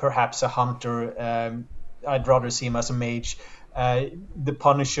or perhaps a hunter. I'd rather see him as a mage. The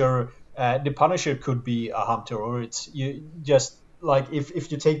Punisher could be a hunter, or it's you just like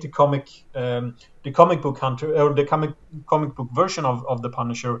if you take the comic book hunter or the comic book version of the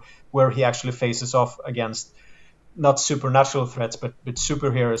Punisher, where he actually faces off against not supernatural threats but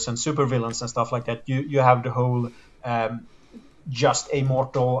superheroes and supervillains and stuff like that. You have the whole just a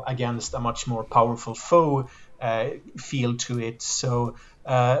mortal against a much more powerful foe feel to it. So,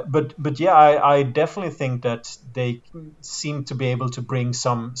 but yeah, I definitely think that they seem to be able to bring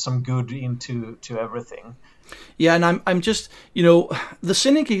some good into everything. Yeah, and I'm just, you know, the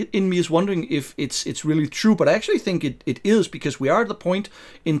cynic in me is wondering if it's really true, but I actually think it is, because we are at the point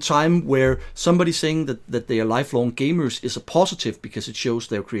in time where somebody saying that they are lifelong gamers is a positive, because it shows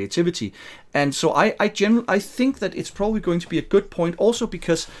their creativity. And so I think that it's probably going to be a good point, also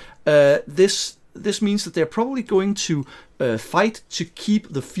because this means that they're probably going to fight to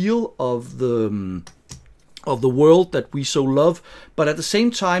keep the feel of the world that we so love, but at the same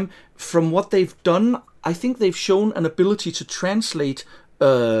time, from what they've done, I think they've shown an ability to translate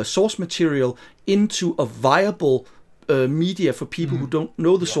source material into a viable media for people who don't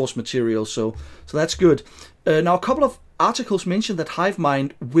know the source material. So that's good. Now, a couple of articles mention that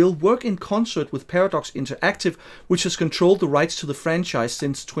Hivemind will work in concert with Paradox Interactive, which has controlled the rights to the franchise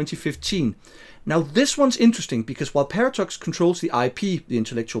since 2015. Now, this one's interesting because while Paradox controls the IP, the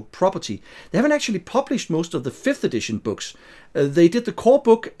intellectual property, they haven't actually published most of the 5th edition books. They did the core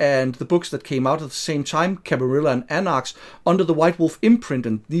book and the books that came out at the same time, Camarilla and Anarchs, under the White Wolf imprint,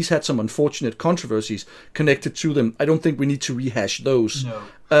 and these had some unfortunate controversies connected to them. I don't think we need to rehash those.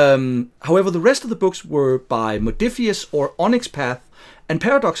 No. However, the rest of the books were by Modifius or Onyx Path, and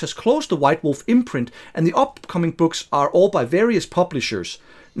Paradox has closed the White Wolf imprint, and the upcoming books are all by various publishers.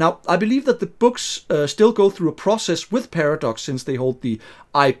 Now, I believe that the books still go through a process with Paradox since they hold the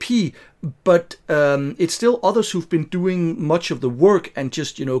IP, but it's still others who've been doing much of the work and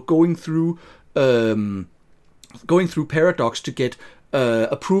just, going through going through Paradox to get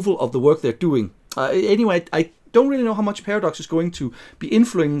approval of the work they're doing. Anyway, I don't really know how much Paradox is going to be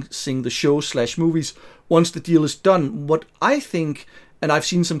influencing the show/movies once the deal is done. What I think, and I've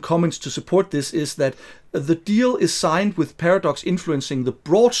seen some comments to support this, is that the deal is signed with Paradox influencing the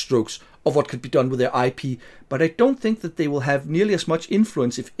broad strokes of what could be done with their IP, but I don't think that they will have nearly as much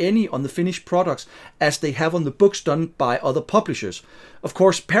influence, if any, on the finished products as they have on the books done by other publishers. Of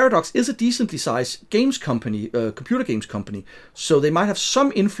course, Paradox is a decently sized games company, computer games company, so they might have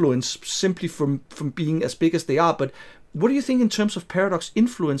some influence simply from being as big as they are, but what do you think in terms of Paradox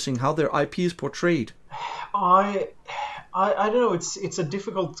influencing how their IP is portrayed? I don't know. It's a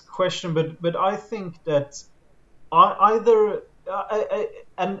difficult question, but I think that either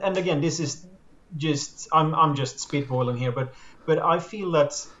and again, this is just I'm just spitballing here, but I feel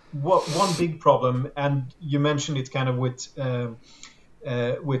that one big problem, and you mentioned it kind of with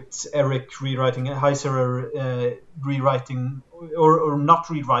Eric rewriting Heiser rewriting or not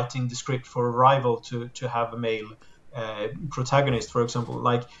rewriting the script for Arrival to have a male protagonist, for example,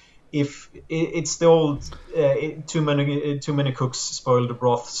 like. If it's the old too many cooks spoil the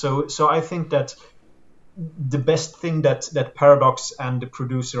broth, so I think that the best thing that Paradox and the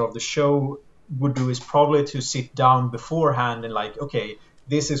producer of the show would do is probably to sit down beforehand and like, okay,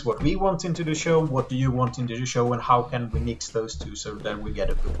 this is what we want into the show, what do you want into the show, and how can we mix those two so that we get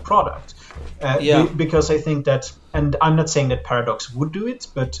a good product. Because I think that, and I'm not saying that Paradox would do it,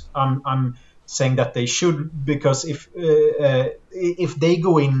 but I'm saying that they should, because if they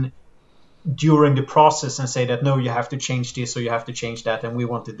go in during the process and say that no, you have to change this or you have to change that and we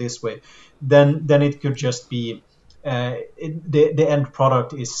want it this way, then it could just be the end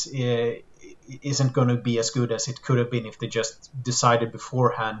product isn't going to be as good as it could have been if they just decided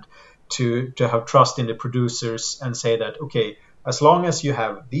beforehand to have trust in the producers and say that, okay, as long as you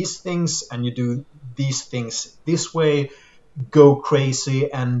have these things and you do these things this way, go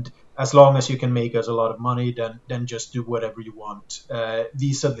crazy, and as long as you can make us a lot of money, then just do whatever you want.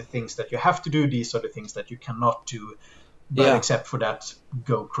 These are the things that you have to do. These are the things that you cannot do. But except for that,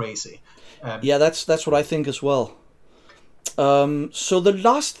 go crazy. That's what I think as well. So the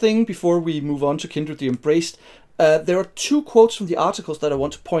last thing before we move on to Kindred the Embraced, there are two quotes from the articles that I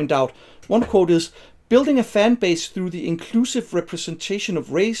want to point out. One quote is, "Building a fan base through the inclusive representation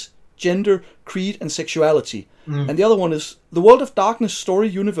of race, gender, creed, and sexuality." And the other one is, "The World of Darkness story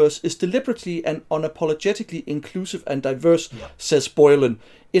universe is deliberately and unapologetically inclusive and diverse," says Boylan.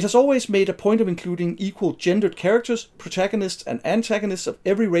 "It has always made a point of including equal gendered characters, protagonists and antagonists of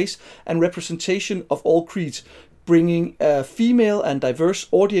every race, and representation of all creeds, bringing a female and diverse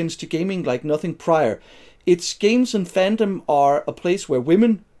audience to gaming like nothing prior. Its games and fandom are a place where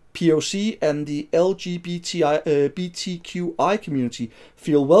women, POC, and the LGBTQI community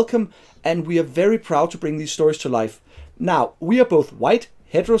feel welcome, and we are very proud to bring these stories to life. Now, we are both white,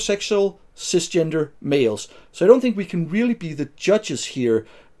 heterosexual, cisgender males, so I don't think we can really be the judges here.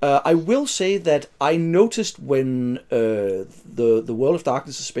 I will say that I noticed when the World of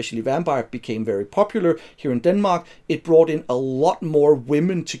Darkness, especially Vampire, became very popular here in Denmark, it brought in a lot more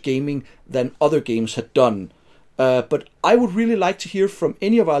women to gaming than other games had done. But I would really like to hear from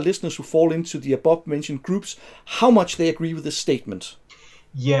any of our listeners who fall into the above-mentioned groups how much they agree with this statement.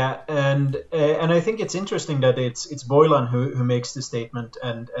 Yeah, and I think it's interesting that it's Boylan who makes the statement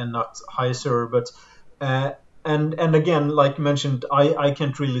and not Heiser, but and again, like you mentioned, I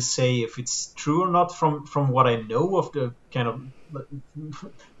can't really say if it's true or not from what I know of the kind of,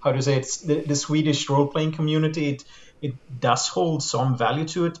 how to say it, the Swedish role-playing community. It does hold some value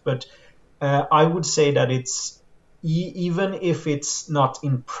to it, but I would say that it's even if it's not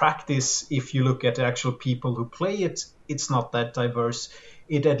in practice, if you look at the actual people who play it, it's not that diverse.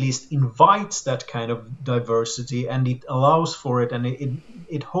 It at least invites that kind of diversity, and it allows for it, and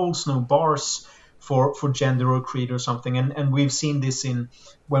it holds no bars for gender or creed or something. And we've seen this in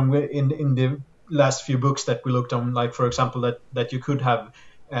the last few books that we looked on, like for example that you could have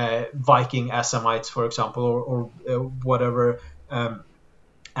Viking Assamites, for example, or whatever,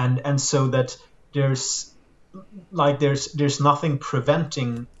 and so that there's nothing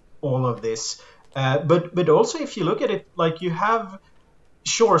preventing all of this. But also, if you look at it, like you have,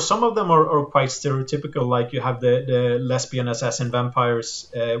 sure, some of them are quite stereotypical, like you have the lesbian assassin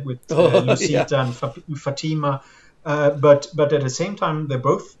vampires with Lucita and Fatima, but at the same time, they're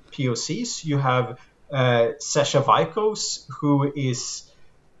both POCs. You have Sasha Vikos, who is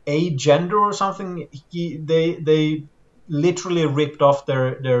a gender or something. They literally ripped off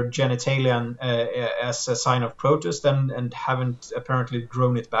their genitalia as a sign of protest and haven't apparently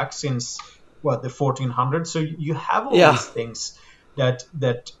grown it back since the 1400s. So you have all these things,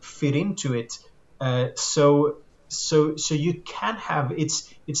 that fit into it. So you can have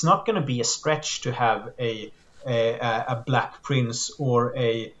it's not going to be a stretch to have a Black Prince or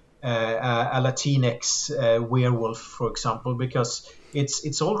a Latinx werewolf, for example, because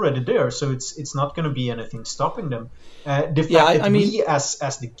it's already there. So it's not going to be anything stopping them. The fact that we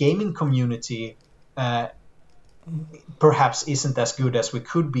as the gaming community perhaps isn't as good as we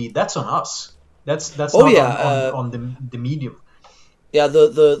could be, that's on us. That's not on the medium. Yeah,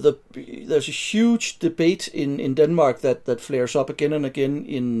 there's a huge debate in Denmark that flares up again and again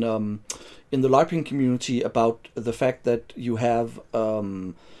in the LARPing community about the fact that you have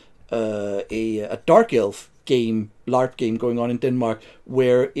a Dark Elf LARP game going on in Denmark,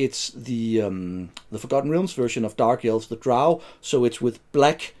 where it's the Forgotten Realms version of Dark Elves, the Drow. So it's with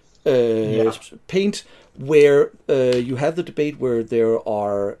black paint, where you have the debate where there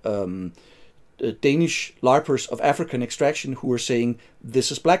are Danish LARPers of African extraction who are saying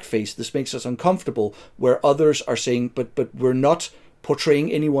this is blackface, this makes us uncomfortable, where others are saying but we're not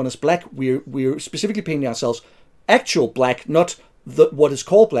portraying anyone as black, we're specifically painting ourselves actual black, not what is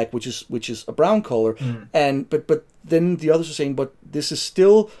called black, which is a brown color. And but then the others are saying but this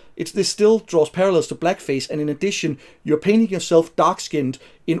still draws parallels to blackface, and in addition you're painting yourself dark skinned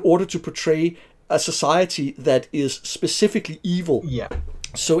in order to portray a society that is specifically evil.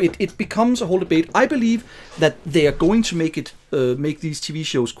 So it becomes a whole debate. I believe that they are going to make these TV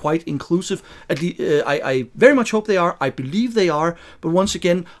shows quite inclusive. At least, I very much hope they are. I believe they are. But once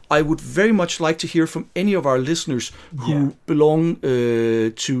again, I would very much like to hear from any of our listeners who belong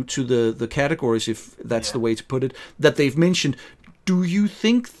to the categories, if that's the way to put it, that they've mentioned. Do you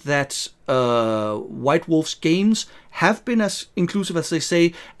think that White Wolf's games have been as inclusive as they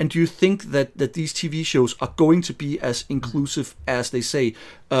say? And do you think that these TV shows are going to be as inclusive as they say?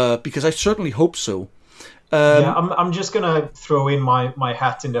 Because I certainly hope so. I'm just going to throw in my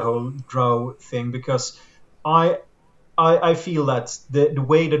hat in the whole Drow thing, because I feel that the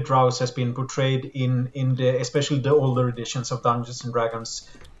way the Drows has been portrayed in the especially the older editions of Dungeons and Dragons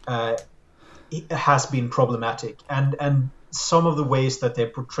it has been problematic, and some of the ways that they're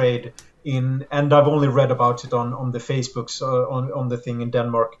portrayed in, and I've only read about it on the Facebooks on the thing in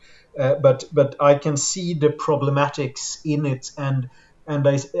Denmark, but I can see the problematics in it, and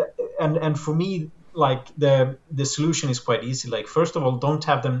for me, like the solution is quite easy. Like, first of all, don't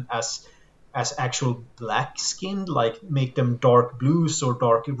have them as actual black skinned, like make them dark blues or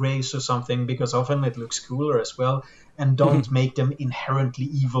dark grays or something, because often it looks cooler as well. And don't make them inherently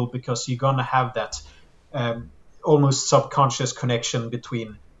evil, because you're gonna have that almost subconscious connection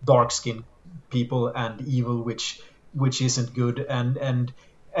between dark skinned people and evil, which isn't good. And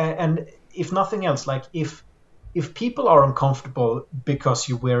if nothing else, like if people are uncomfortable because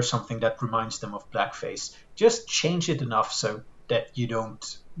you wear something that reminds them of blackface, just change it enough so that you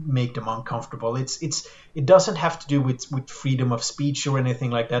don't make them uncomfortable. It doesn't have to do with freedom of speech or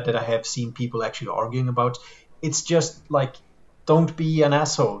anything like that I have seen people actually arguing about. It's just like, don't be an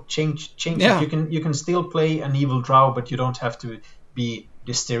asshole. Change it. You can still play an evil Drow, but you don't have to be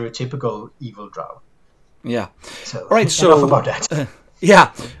the stereotypical evil Drow. Yeah. So, all right. Enough about that.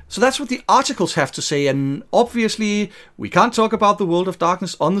 Yeah, so that's what the articles have to say, and obviously we can't talk about the World of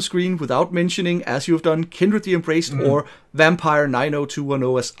Darkness on the screen without mentioning, as you have done, Kindred the Embraced, or Vampire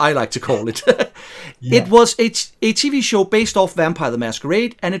 90210, as I like to call it. It was a TV show based off Vampire the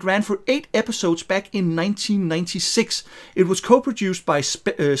Masquerade, and it ran for 8 episodes back in 1996. It was co-produced by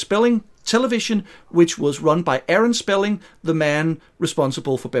Spelling Television, which was run by Aaron Spelling, the man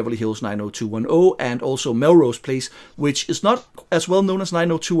responsible for Beverly Hills 90210 and also Melrose Place, which is not as well known as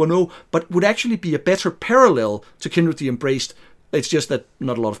 90210, but would actually be a better parallel to Kindred the Embraced. It's just that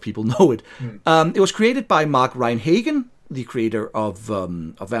not a lot of people know it. It was created by Mark Reinhagen, the creator of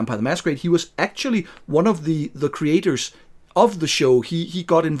Vampire the Masquerade. He was actually one of the creators of the show. He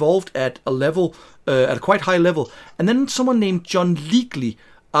got involved at a quite high level. And then someone named John Leakley.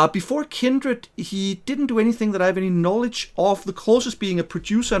 Before Kindred, he didn't do anything that I have any knowledge of, the closest being a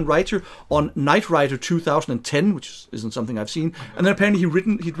producer and writer on Knight Rider 2010, which isn't something I've seen. And then apparently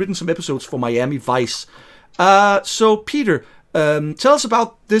he'd written some episodes for Miami Vice. So, Peter, tell us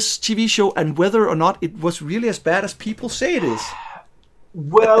about this TV show and whether or not it was really as bad as people say it is.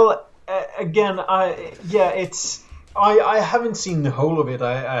 Well, again, I haven't seen the whole of it,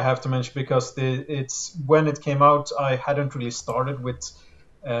 I have to mention, because when it came out, I hadn't really started with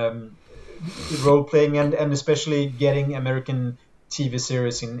role playing, and especially getting American TV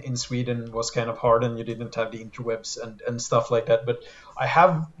series in Sweden was kind of hard, and you didn't have the interwebs and stuff like that. But I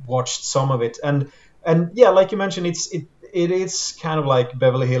have watched some of it, and yeah, like you mentioned, it is kind of like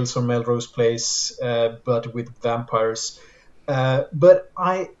Beverly Hills or Melrose Place, but with vampires. But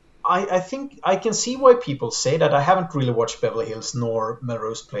I think I can see why people say that. I haven't really watched Beverly Hills nor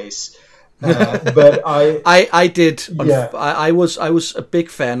Melrose Place, but I did. Yeah. I was a big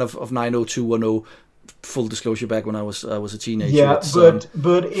fan of 90210. Full disclosure, back when I was a teenager. Yeah,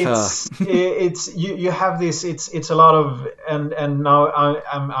 but it's you have this. It's a lot of and now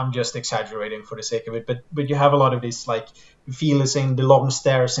I'm just exaggerating for the sake of it. But you have a lot of this, like, feeling the long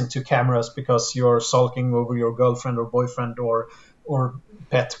stares into cameras because you're sulking over your girlfriend or boyfriend or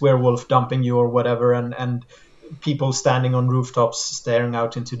pet werewolf dumping you or whatever, and people standing on rooftops staring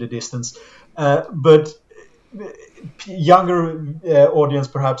out into the distance. But younger audience,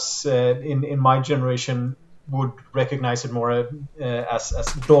 perhaps in my generation, would recognize it more as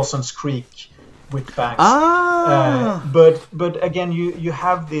Dawson's Creek with bangs. But again, you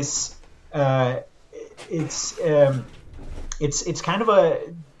have this. It's kind of a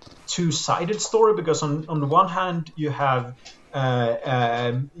two-sided story, because on the one hand you have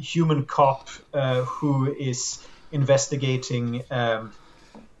a human cop who is investigating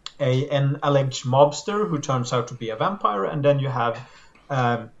an alleged mobster who turns out to be a vampire, and then you have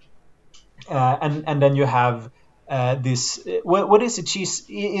this. What is it?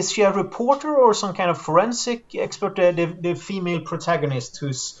 Is she a reporter or some kind of forensic expert? The female protagonist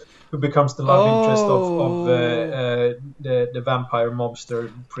who becomes the love interest of the vampire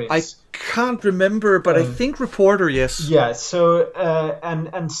mobster prince. I can't remember, but I think reporter. Yes. Yeah. So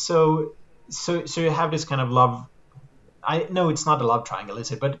so you have this kind of love. I know it's not a love triangle,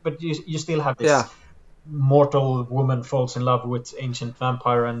 is it? But you still have this mortal woman falls in love with ancient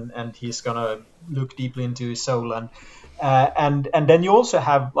vampire, and he's gonna look deeply into his soul, and then you also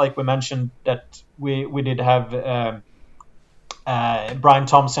have, like we mentioned, that we did have Brian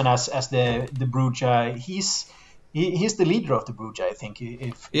Thompson as the Bruja. He's the leader of the Bruja, I think,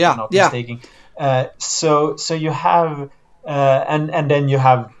 if I'm not mistaken. So you have and then you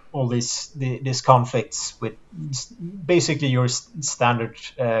have all these conflicts with basically your standard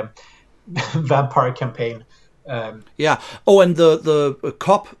vampire campaign. And the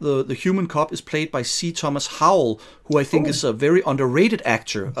cop, the human cop, is played by C. Thomas Howell, who I think is a very underrated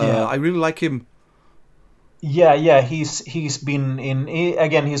actor. I really like him. Yeah, he's been in,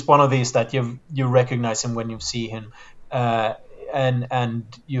 again, he's one of these that you recognize him when you see him, and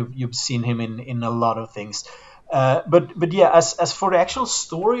you've seen him in a lot of things. But yeah, as for the actual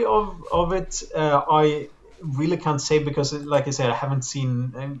story of it, I really can't say, because, like I said, I haven't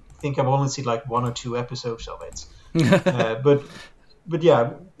seen. I think I've only seen like 1 or 2 episodes of it. But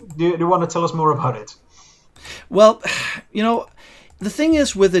yeah, do you want to tell us more about it? Well, the thing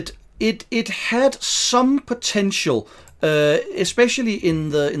is with it, it had some potential. Especially in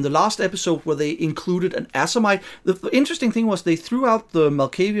the last episode where they included an Assamite. The interesting thing was they threw out the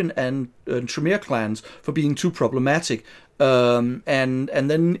Malkavian and Tremere clans for being too problematic. And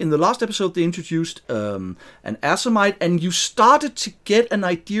then in the last episode they introduced an Assamite, and you started to get an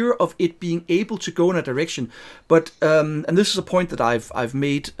idea of it being able to go in a direction. But and this is a point that I've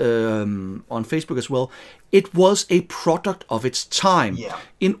made on Facebook as well. It was a product of its time. Yeah.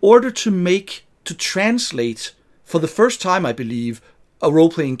 In order to translate, for the first time, I believe, a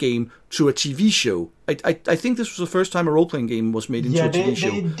role-playing game to a TV show. I think this was the first time a role-playing game was made into a TV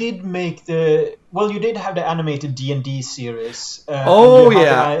show. They did make you did have the animated D&D series.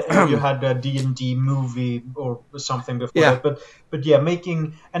 You had the D&D movie or something before that. But yeah,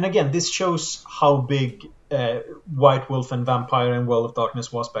 and again, this shows how big White Wolf and Vampire and World of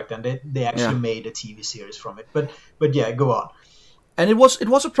Darkness was back then. They actually made a TV series from it. But yeah, go on. And it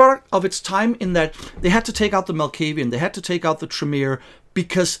was a product of its time in that they had to take out the Malkavian, they had to take out the Tremere,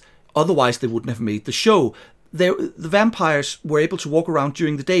 because otherwise they wouldn't have made the show. The vampires were able to walk around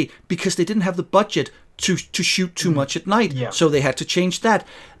during the day because they didn't have the budget to shoot too much at night. Yeah. So they had to change that.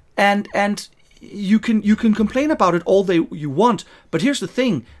 And you can complain about it all you want, but here's the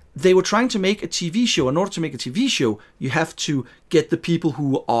thing. They were trying to make a TV show. In order to make a TV show, you have to get the people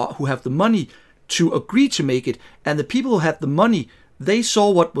who have the money to agree to make it, and the people who had the money, they saw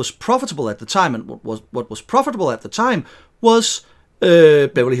what was profitable at the time, and what was profitable at the time was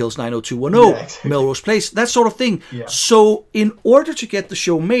Beverly Hills 90210, Melrose Place, that sort of thing. Yeah. So in order to get the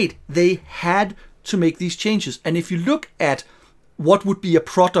show made, they had to make these changes. And if you look at what would be a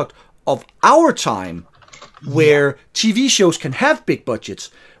product of our time, where TV shows can have big budgets,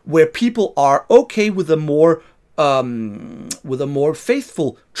 where people are okay with a more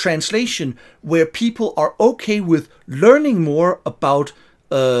faithful translation, where people are okay with learning more about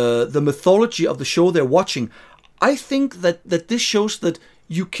the mythology of the show they're watching. I think that this shows that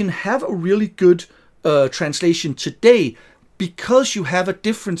you can have a really good translation today because you have a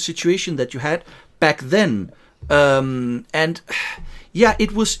different situation that you had back then. And yeah,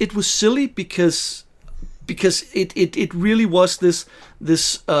 it was silly because it really was this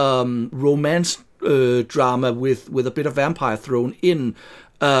romance drama with a bit of vampire thrown in.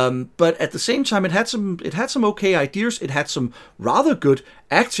 But at the same time, it had some okay ideas. It had some rather good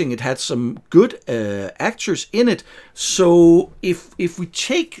acting. It had some good actors in it. So if we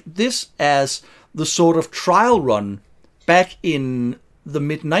take this as the sort of trial run back in the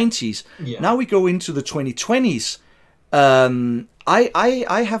mid 90s, now we go into the 2020s.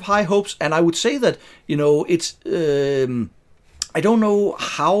 I have high hopes, and I would say that it's. I don't know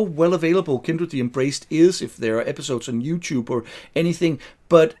how well available Kindred the Embraced is, if there are episodes on YouTube or anything,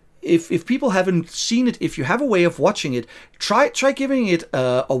 but if people haven't seen it, if you have a way of watching it, try giving it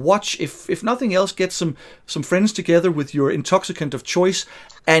a watch. If nothing else, get some friends together with your intoxicant of choice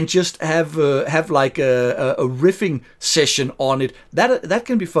and just have like a riffing session on it. That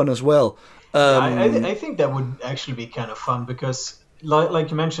can be fun as well. I think that would actually be kind of fun because, like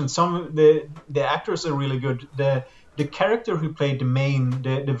you mentioned, some of the actors are really good. The character who played the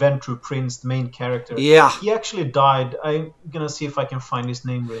Ventrue Prince, the main character, he actually died. I'm gonna see if I can find his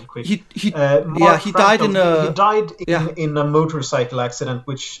name real quick. He died in a motorcycle accident,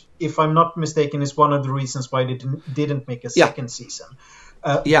 which, if I'm not mistaken, is one of the reasons why they didn't make a second season.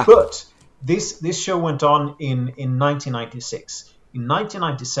 But this show went on in 1996. In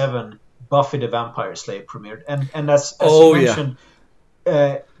 1997, Buffy the Vampire Slayer premiered, and as you mentioned.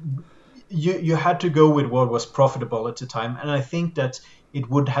 You had to go with what was profitable at the time, and I think that it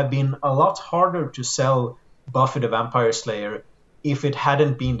would have been a lot harder to sell Buffy the Vampire Slayer if it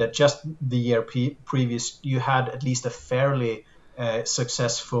hadn't been that just the year previous you had at least a fairly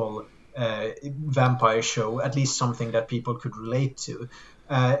successful vampire show, at least something that people could relate to.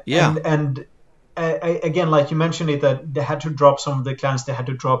 And again, like you mentioned it, that they had to drop some of the clans, they had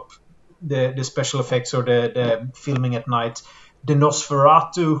to drop the special effects or the filming at night. The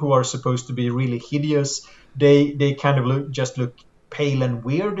Nosferatu, who are supposed to be really hideous, they kind of look pale and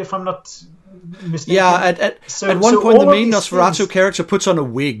weird, if I'm not mistaken. Yeah, at one point the main Nosferatu character puts on a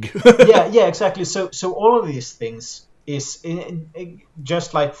wig. yeah, exactly. So all of these things is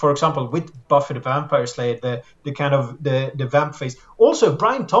just like, for example, with Buffy the Vampire Slayer, the kind of the vamp face. Also,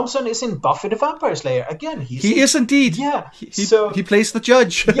 Brian Thompson is in Buffy the Vampire Slayer again. He is indeed. Yeah, he plays the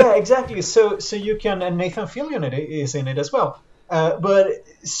judge. Yeah, exactly. So you can, and Nathan Fillion is in it as well. But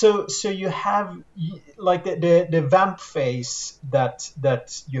so you have like the vamp face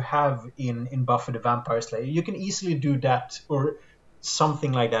that you have in Buffy the Vampire Slayer. You can easily do that or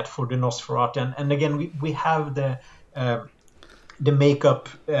something like that for the Nosferatu. And again, we have the makeup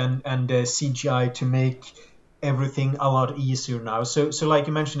and the CGI to make everything a lot easier now. So like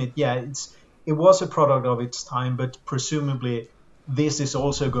you mentioned it was a product of its time, but presumably this is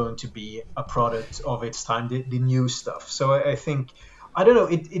also going to be a product of its time, the new stuff. So I think, I don't know,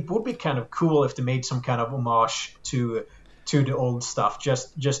 it would be kind of cool if they made some kind of homage to the old stuff,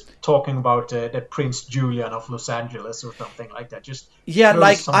 just talking about the Prince Julian of Los Angeles or something like that.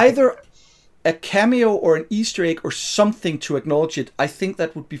 Either a cameo or an Easter egg or something to acknowledge it. I think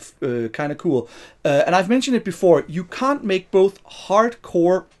that would be kind of cool. And I've mentioned it before, you can't make both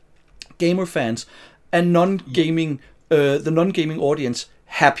hardcore gamer fans and the non-gaming audience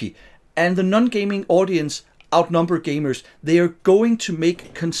happy. And the non-gaming audience outnumber gamers. They are going to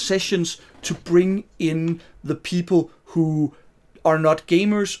make concessions to bring in the people who are not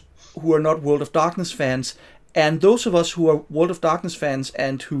gamers, who are not World of Darkness fans. And those of us who are World of Darkness fans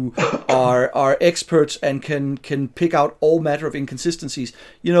and who are experts and can pick out all matter of inconsistencies,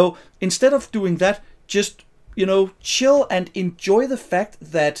 instead of doing that, just, chill and enjoy the fact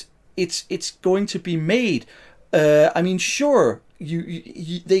that it's going to be made. I mean, sure,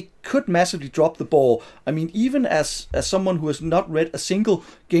 they could massively drop the ball. I mean, even as someone who has not read a single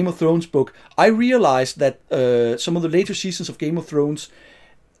Game of Thrones book, I realized that some of the later seasons of Game of Thrones,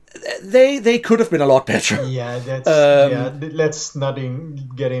 they could have been a lot better. Yeah, let's not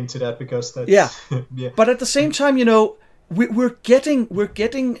get into that because that's... Yeah. But at the same time, we're getting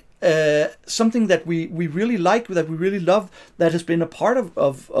something that we really like, that we really love, that has been a part of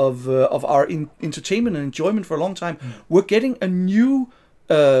our entertainment and enjoyment for a long time. We're getting a new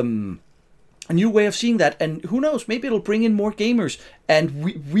way of seeing that, and who knows, maybe it'll bring in more gamers.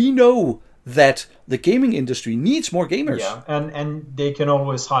 And we know that the gaming industry needs more gamers. Yeah, and they can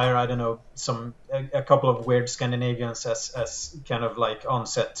always hire, I don't know, a couple of weird Scandinavians as kind of like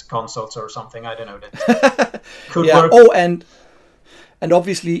on-set consults or something. I don't know, that could work. Oh, and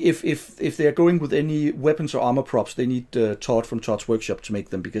obviously, if they're going with any weapons or armor props, they need Todd from Todd's Workshop to make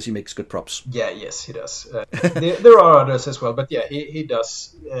them, because he makes good props. Yeah, yes, he does. There are others as well, but yeah, he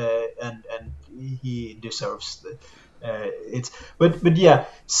does. And he deserves it. But yeah.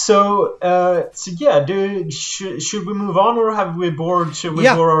 So yeah. Should we move on, or have we bored? Should we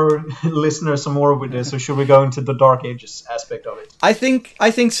bore our listeners some more with this, or should we go into the Dark Ages aspect of it? I think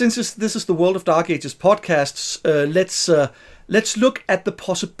since this is the World of Dark Ages podcasts, let's look at the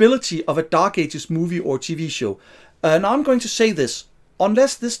possibility of a Dark Ages movie or TV show. Now I'm going to say this: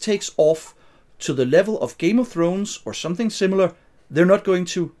 unless this takes off to the level of Game of Thrones or something similar, they're not going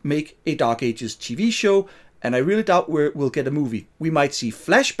to make a Dark Ages TV show, and I really doubt we'll get a movie. We might see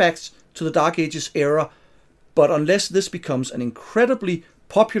flashbacks to the Dark Ages era, but unless this becomes an incredibly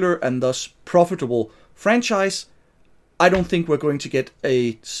popular and thus profitable franchise, I don't think we're going to get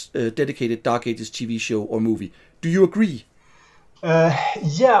a dedicated Dark Ages TV show or movie. Do you agree?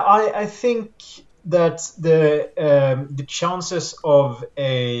 Yeah, I think that the chances of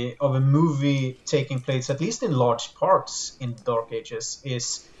a movie taking place, at least in large parts, in Dark Ages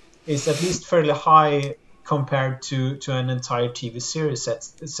is at least fairly high compared to an entire TV series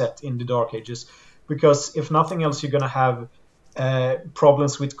set in the Dark Ages. Because if nothing else, you're going to have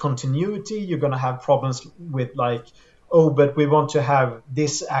problems with continuity. You're going to have problems with but we want to have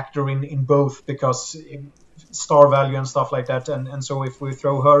this actor in both because star value and stuff like that. And so if we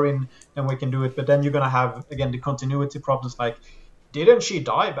throw her in, then we can do it. But then you're going to have, again, the continuity problems like, didn't she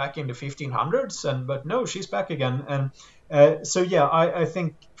die back in the 1500s? But no, she's back again. And so, yeah, I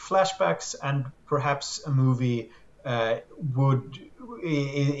think flashbacks and perhaps a movie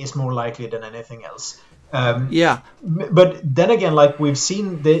is more likely than anything else. But then again, like we've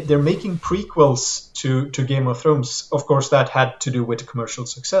seen, they're making prequels to Game of Thrones. Of course, that had to do with the commercial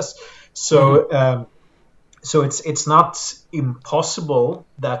success. So, so it's not impossible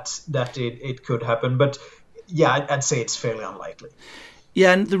that it could happen. But yeah, I'd say it's fairly unlikely.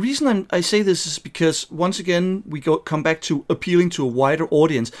 Yeah, and the reason I say this is because, once again, we come back to appealing to a wider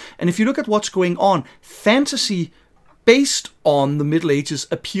audience. And if you look at what's going on, fantasy based on the Middle Ages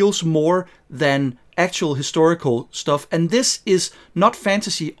appeals more than actual historical stuff. And this is not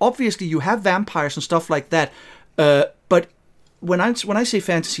fantasy. Obviously, you have vampires and stuff like that. But when I say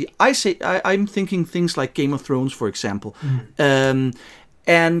fantasy, I'm thinking things like Game of Thrones, for example.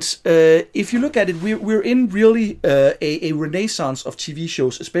 And if you look at it, we're in really a renaissance of TV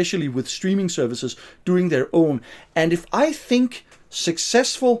shows, especially with streaming services doing their own. And if I think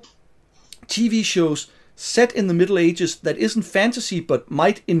successful TV shows set in the Middle Ages that isn't fantasy but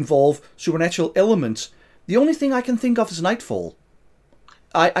might involve supernatural elements, the only thing I can think of is Nightfall.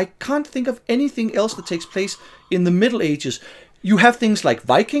 I can't think of anything else that takes place in the Middle Ages. You have things like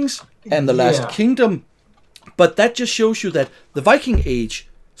Vikings and The Last Kingdom, but that just shows you that the Viking Age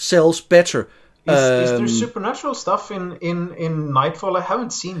sells better. Is there supernatural stuff in Nightfall? I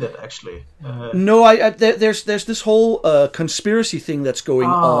haven't seen that actually. No, there's this whole conspiracy thing that's going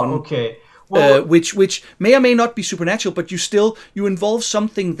on. Okay. Well, which may or may not be supernatural, but you involve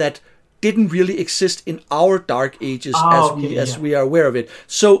something that didn't really exist in our Dark Ages as we are aware of it.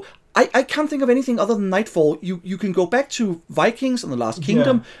 So I can't think of anything other than Nightfall. You can go back to Vikings and The Last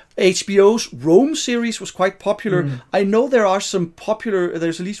Kingdom. HBO's Rome series was quite popular. I know there's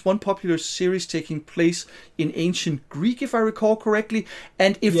at least one popular series taking place in ancient Greek, if I recall correctly.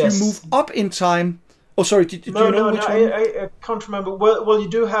 And if you move up in time... Oh, sorry, do you know which one? I can't remember. Well, you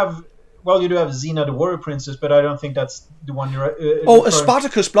do have Xena the Warrior Princess, but I don't think that's the one you're...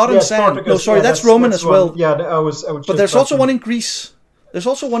 Spartacus, Blood and Sand. Spartacus, no, sorry, that's Roman as well. Yeah, I was. But there's also one in Greece. There's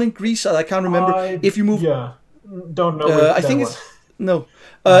also one in Greece that I can't remember. If you move... Yeah, don't know. I think it's... No.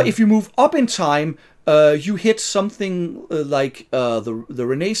 If you move up in time, you hit something like the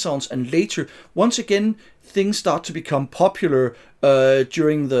Renaissance, and later, once again, things start to become popular.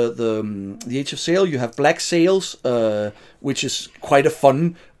 During the Age of Sail, you have Black Sails, which is quite a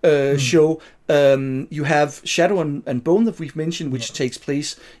fun show. You have Shadow and Bone that we've mentioned, which takes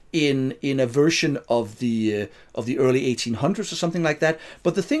place in a version of the early 1800s or something like that.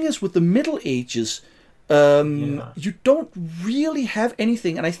 But the thing is, with the Middle Ages, you don't really have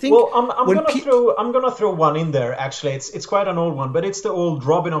anything, and I think. Well, I'm gonna throw one in there. Actually, it's quite an old one, but it's the old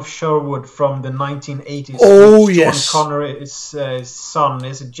Robin of Sherwood from the 1980s. Oh yes, John Connery's son.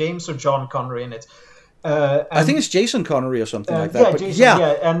 Is it James or John Connery in it? I think it's Jason Connery or something like that. Yeah,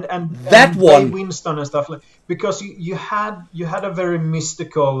 Jason, and that one, Ray Winston and stuff like, because you had a very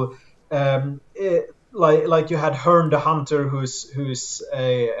mystical, like you had Herne the Hunter, who's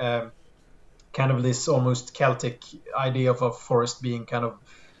a kind of this almost Celtic idea of a forest being kind of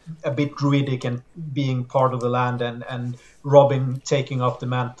a bit druidic and being part of the land, and Robin taking up the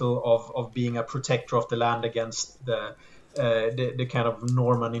mantle of being a protector of the land against the kind of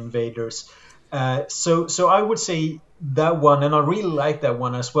Norman invaders. So I would say that one, and I really like that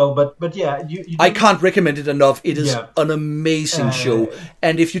one as well. But yeah, I can't recommend it enough. It is an amazing show.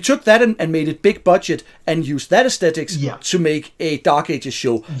 And if you took that and made it big budget and used that aesthetics to make a Dark Ages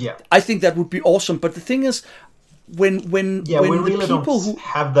show, I think that would be awesome. But the thing is, when we really don't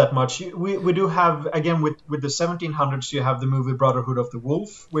have that much. We do have, again, with the 1700s, you have the movie Brotherhood of the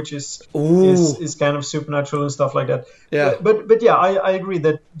Wolf, which is kind of supernatural and stuff like that. Yeah. But yeah, I agree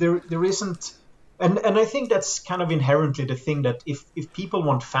that there isn't. And I think that's kind of inherently the thing, that if people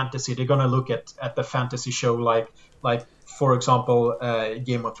want fantasy, they're gonna look at the fantasy show like for example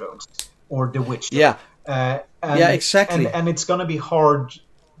Game of Thrones or The Witcher. Yeah. Exactly. And it's gonna be hard.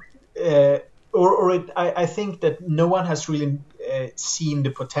 I think that no one has really seen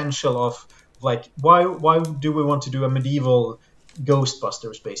the potential of, like, why do we want to do a medieval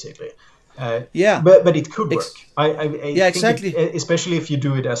Ghostbusters basically? But it could work. I think exactly. Especially if you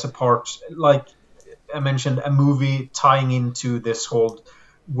do it as a part, like I mentioned, a movie tying into this whole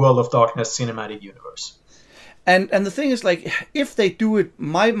World of Darkness cinematic universe. And the thing is, like, if they do it,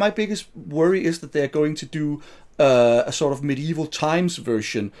 my biggest worry is that they're going to do a sort of medieval times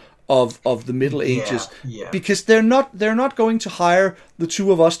version of the Middle Ages, because they're not going to hire the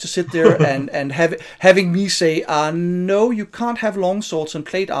two of us to sit there and having me say, no, you can't have long swords and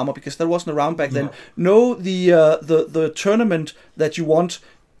plate armor because that wasn't around back then. No, the tournament that you want,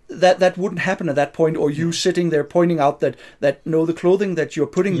 that wouldn't happen at that point, or you sitting there pointing out that no, the clothing that you're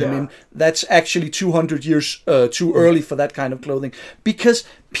putting them in, that's actually 200 years too early for that kind of clothing, because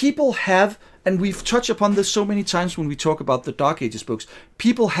people have. And we've touched upon this so many times when we talk about the Dark Ages books.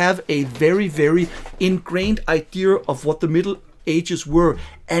 People have a very, very ingrained idea of what the Middle Ages were.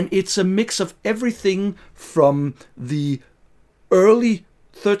 And it's a mix of everything from the early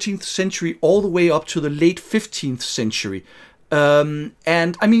 13th century all the way up to the late 15th century.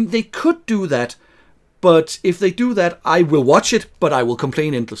 And I mean, they could do that. But if they do that, I will watch it, but I will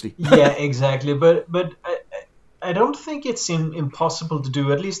complain endlessly. Yeah, exactly. But I don't think it's impossible to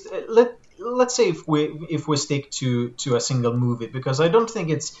do. At least let's say if we stick to a single movie, because I don't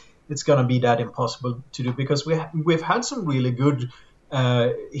think it's gonna be that impossible to do, because we've had some really good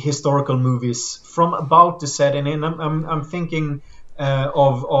historical movies from about the setting. And I'm thinking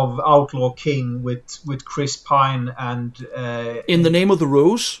of Outlaw King with Chris Pine and In the Name of the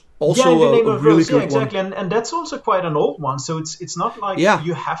Rose. Also In the Name a of really Rose, good exactly. one. And that's also quite an old one, so it's not like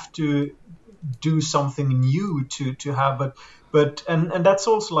you have to do something new to have, but that's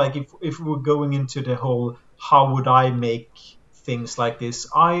also like, if we're going into the whole how would I make things like this,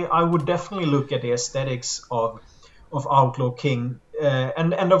 I would definitely look at the aesthetics of Outlaw King,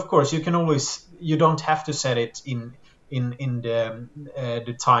 and of course you don't have to set it in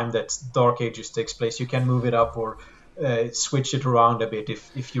the time that Dark Ages takes place. You can move it up or switch it around a bit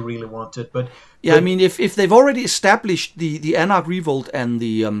if you really want it. But I mean, if they've already established the Anarch Revolt and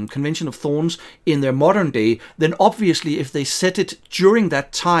the Convention of Thorns in their modern day, then obviously if they set it during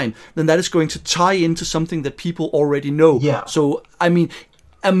that time, then that is going to tie into something that people already know. Yeah. So I mean,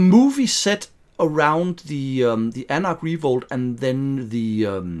 a movie set around the Anarch Revolt and then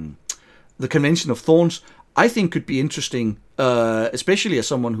the Convention of Thorns, I think could be interesting, especially as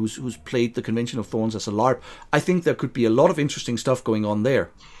someone who's played the Convention of Thorns as a LARP. I think there could be a lot of interesting stuff going on there.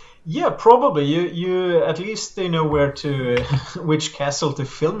 Yeah, probably. You at least they know where to which castle to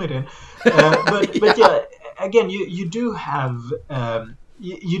film it in. But yeah, again, you do have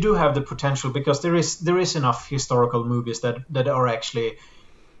you do have the potential, because there is enough historical movies that are actually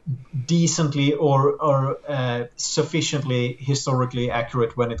decently or sufficiently historically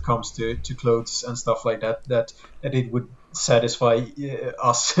accurate when it comes to clothes and stuff like that it would satisfy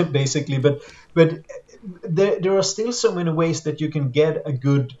us basically. But there are still so many ways that you can get a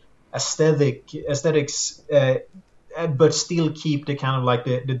good aesthetics, but still keep the kind of like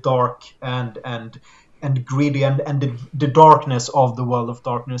the dark and gritty and the darkness of the World of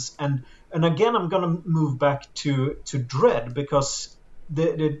Darkness. And again, I'm gonna move back to Dredd, because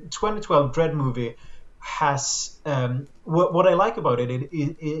the 2012 Dredd movie has what I like about it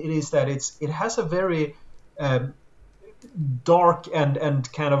is that it has a very dark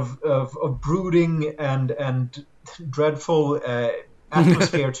and kind of brooding and dreadful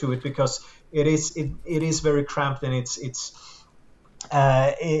atmosphere to it, because it is very cramped, and it's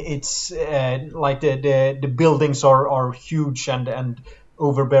like the buildings are huge and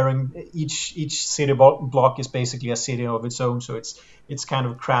overbearing. Each city block is basically a city of its own, so it's kind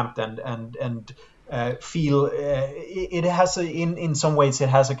of cramped and feel it has in some ways it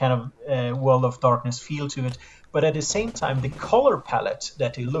has a kind of World of Darkness feel to it. But at the same time, the color palette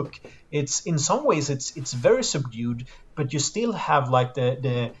that you look, it's in some ways it's very subdued, but you still have like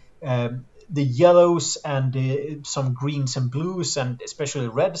the the yellows and some greens and blues, and especially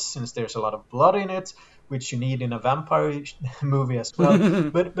reds, since there's a lot of blood in it, which you need in a vampire movie as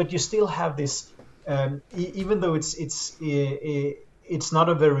well. but you still have this, even though it's not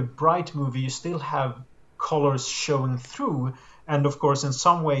a very bright movie, you still have colors showing through. And of course, in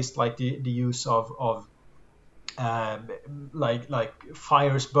some ways, like the use of like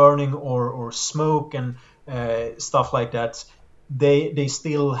fires burning or smoke and stuff like that, they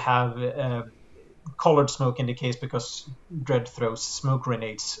still have colored smoke in the case, because Dredd throws smoke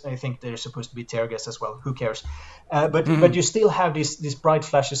grenades. I think they're supposed to be tear gas as well. Who cares? But you still have these bright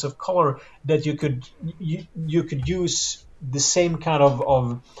flashes of color that you could use the same kind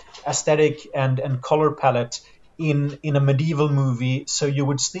of aesthetic and color palette in a medieval movie, so you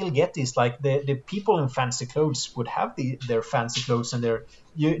would still get these, like the people in fancy clothes would have their fancy clothes, and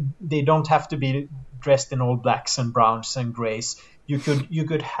they don't have to be dressed in all blacks and browns and grays. You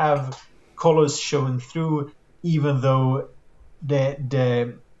could have colors showing through, even though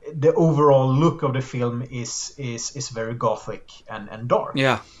the overall look of the film is very gothic and dark.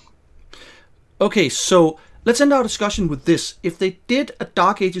 Yeah. Okay, so let's end our discussion with this. If they did a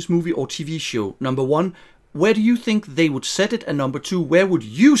Dark Ages movie or TV show, number one, where do you think they would set it? And number two, where would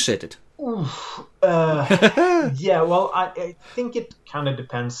you set it? Yeah, well, I think it kind of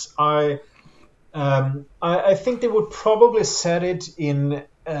depends. I think they would probably set it in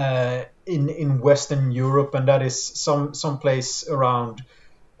Western Europe, and that is some place around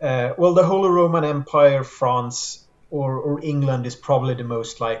the Holy Roman Empire, France, or England is probably the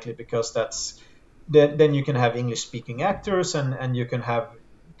most likely, because then you can have English speaking actors, and you could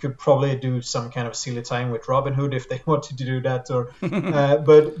probably do some kind of silly time with Robin Hood if they wanted to do that, or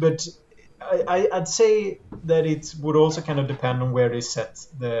but I'd say that it would also kind of depend on where they set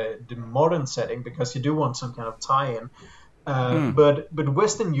the modern setting, because you do want some kind of tie-in. But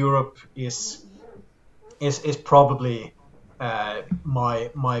Western Europe is probably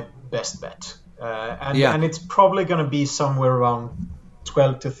my best bet, and it's probably going to be somewhere around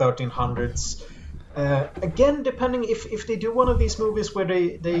 12 to 1300s. Again, depending if they do one of these movies where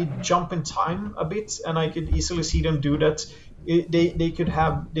they jump in time a bit, and I could easily see them do that.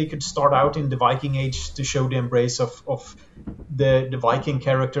 They could start out in the Viking Age to show the embrace of the Viking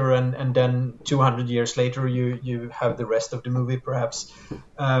character, and then 200 years later you have the rest of the movie perhaps.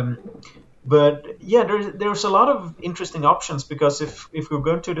 But yeah, there's a lot of interesting options, because if we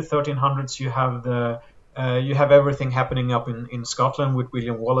go to the 1300s, you have everything happening up in Scotland with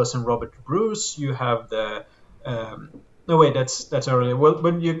William Wallace and Robert Bruce. You have the no wait, that's earlier. Well,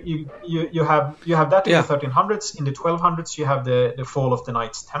 when you have that in the 1300s. In the 1200s, you have the fall of the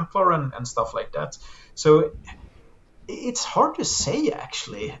Knights Templar and stuff like that. So it's hard to say,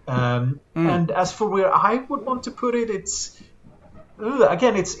 actually. And as for where I would want to put it, it's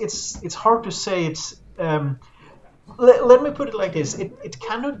hard to say. It's let me put it like this: it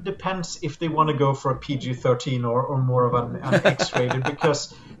kind of depends if they want to go for a PG-13 or more of an X-rated,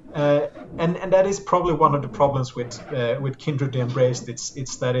 because and that is probably one of the problems with Kindred the Embraced.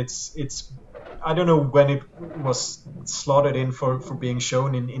 It's that it's I don't know when it was slotted in for being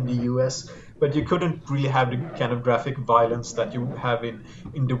shown in the US, but you couldn't really have the kind of graphic violence that you have in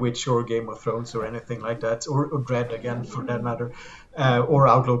The Witch or Game of Thrones or anything like that, or Dredd again for that matter, or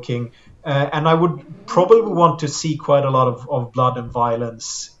Outlaw King. And I would probably want to see quite a lot of blood and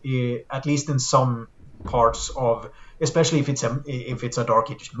violence, at least in some parts of, especially if it's a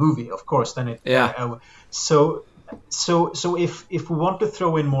Dark Ages movie, of course. Then it so if we want to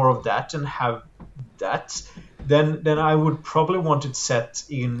throw in more of that and have that, then I would probably want it set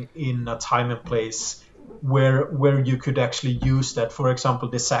in a time and place where you could actually use that. For example,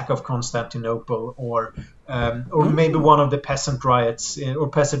 the sack of Constantinople, or maybe one of the peasant riots or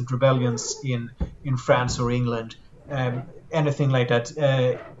peasant rebellions in France or England, anything like that.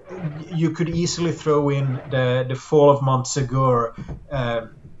 You could easily throw in the fall of Montségur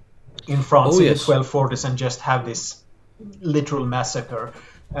in France in the 1240s and just have this literal massacre.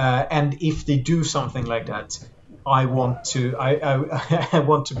 And if they do something like that, I want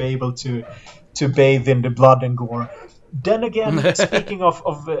to be able to bathe in the blood and gore. Then again, speaking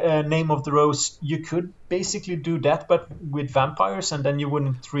of Name of the Rose, you could basically do that, but with vampires, and then you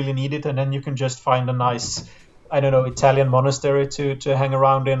wouldn't really need it, and then you can just find a nice, I don't know, Italian monastery to hang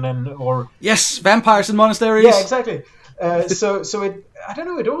around in, or yes, vampires in monasteries. Yeah, exactly. So it, I don't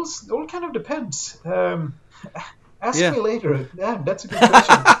know, it all kind of depends. Ask me later. Yeah, that's a good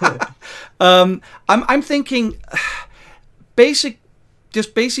question. I'm thinking,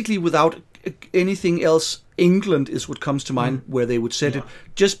 basically without anything else, England is what comes to mind where they would set it,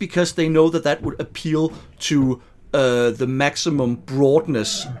 just because they know that would appeal to the maximum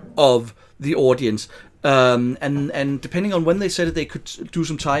broadness of the audience. And depending on when they said it, they could do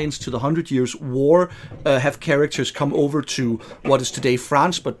some tie-ins to the 100 Years' War, have characters come over to what is today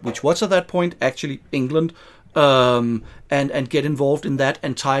France, but which was at that point actually England, and get involved in that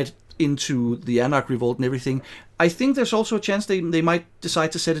and tie it into the Anarch Revolt and everything. I think there's also a chance they might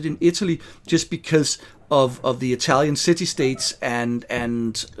decide to set it in Italy just because of the Italian city-states and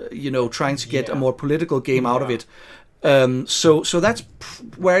trying to get a more political game out of it. So that's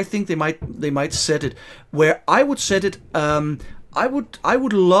where I think they might set it. Where I would set it, I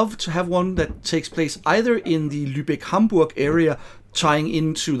would love to have one that takes place either in the Lübeck-Hamburg area, tying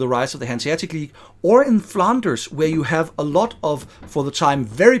into the rise of the Hanseatic League, or in Flanders, where you have a lot of, for the time,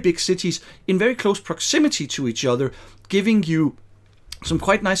 very big cities in very close proximity to each other, giving you some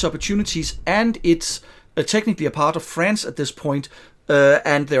quite nice opportunities. And it's technically a part of France at this point,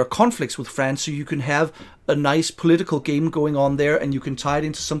 and there are conflicts with France, so you can have a nice political game going on there, and you can tie it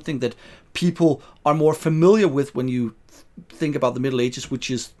into something that people are more familiar with when you think about the Middle Ages,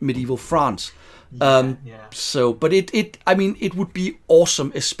 which is medieval France. But it would be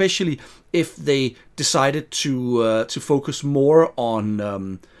awesome, especially if they decided to focus more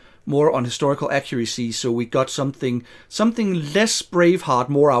on historical accuracy. So we got something less Braveheart,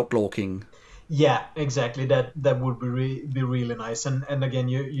 more Outlaw King. Yeah, exactly. That would be really nice. And again,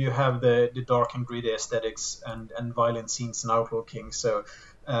 you have the dark and gritty aesthetics and violent scenes in Outlaw King. So,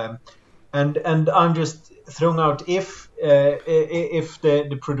 and I'm just throwing out if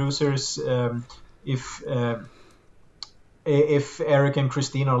the producers, if Eric and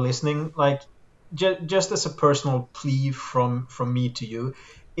Christine are listening, like just as a personal plea from me to you,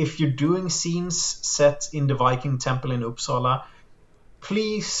 if you're doing scenes set in the Viking Temple in Uppsala,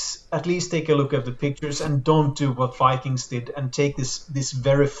 please at least take a look at the pictures and don't do what Vikings did and take this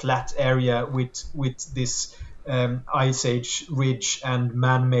very flat area with this Ice Age ridge and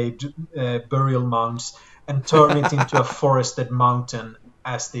man-made burial mounds and turn it into a forested mountain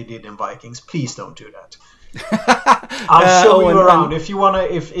as they did in Vikings. Please don't do that. I'll show you around. If you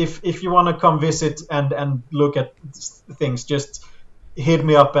wanna come visit and look at things, just hit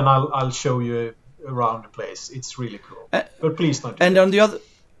me up and I'll show you around the place. It's really cool. But please don't do that.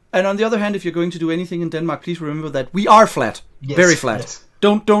 On the other hand, if you're going to do anything in Denmark, please remember that we are flat. Yes, very flat. Yes.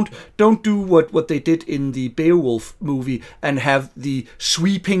 Don't do what they did in the Beowulf movie and have the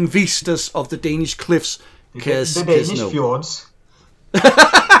sweeping vistas of the Danish cliffs. The Danish fjords.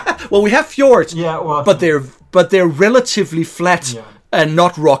 Well, we have fjords, well, but they're relatively flat and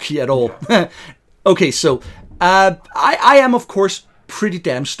not rocky at all. Yeah. Okay, so I am, of course, pretty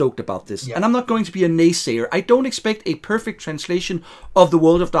damn stoked about this, and I'm not going to be a naysayer. I don't expect a perfect translation of the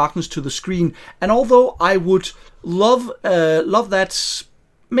World of Darkness to the screen, and although I would love that,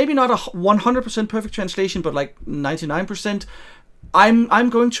 maybe not a 100% perfect translation, but like 99%, I'm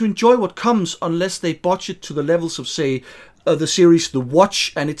going to enjoy what comes unless they botch it to the levels of, say, the series The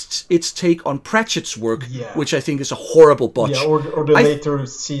Watch and its take on Pratchett's work, which I think is a horrible botch. Yeah, or the later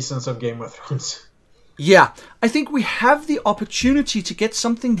seasons of Game of Thrones. Yeah, I think we have the opportunity to get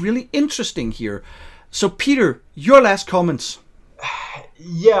something really interesting here. So, Peter, your last comments.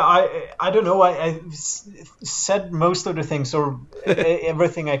 Yeah, I don't know. I said most of the things or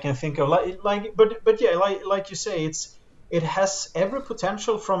everything I can think of. Like you say, it has every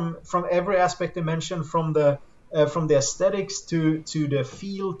potential from every aspect I mentioned, from the aesthetics to the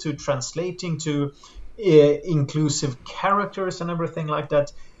feel to translating to inclusive characters and everything like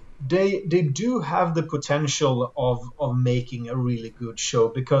that. They do have the potential of making a really good show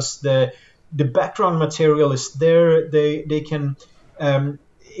because the background material is there. They can,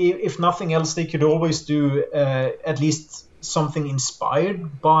 if nothing else, they could always do at least something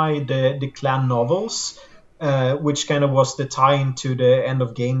inspired by the Clan novels, which kind of was the tie-in to the End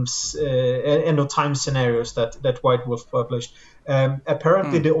of Time scenarios that White Wolf published.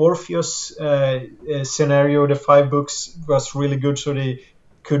 Apparently, the Orpheus scenario, the 5 books, was really good, so they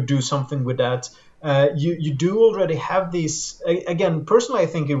could do something with that. You do already have these. Again, personally, I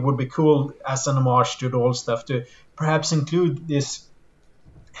think it would be cool as an homage to the old stuff to perhaps include these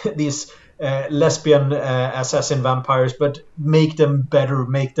lesbian assassin vampires, but make them better,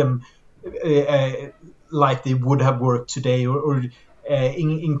 make them like they would have worked today, or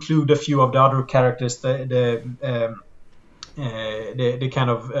include a few of the other characters, the kind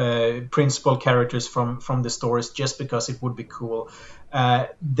of principal characters from the stories, just because it would be cool.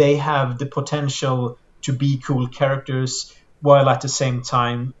 They have the potential to be cool characters, while at the same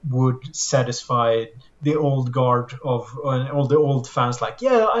time would satisfy the old guard of all the old fans. Like,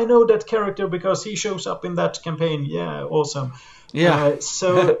 yeah, I know that character because he shows up in that campaign. Yeah, awesome. Yeah.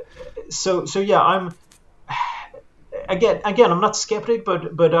 So yeah, again, I'm not skeptic,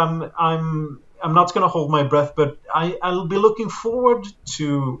 but I'm not gonna hold my breath. But I'll be looking forward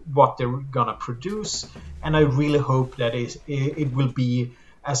to what they're gonna produce, and I really hope that it will be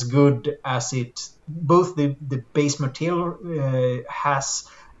as good as it both the base material has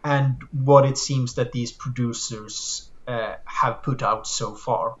and what it seems that these producers have put out so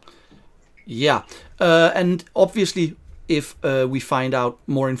far. Yeah, and obviously, if we find out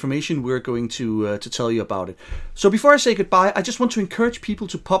more information, we're going to tell you about it. So before I say goodbye, I just want to encourage people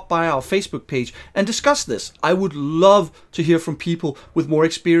to pop by our Facebook page and discuss this. I would love to hear from people with more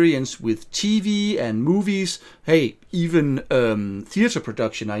experience with TV and movies. Hey, even theater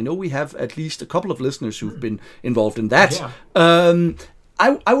production. I know we have at least a couple of listeners who've been involved in that. Yeah.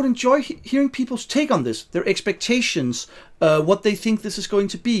 I would enjoy hearing people's take on this, their expectations, what they think this is going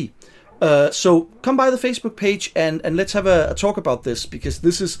to be. So come by the Facebook page and let's have a talk about this, because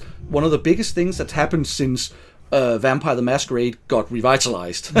this is one of the biggest things that's happened since Vampire the Masquerade got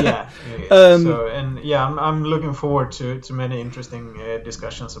revitalized. Yeah. I'm looking forward to many interesting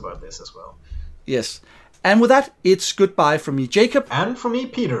discussions about this as well. Yes. And with that, it's goodbye from me, Jacob. And from me,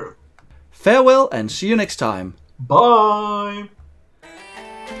 Peter. Farewell and see you next time. Bye.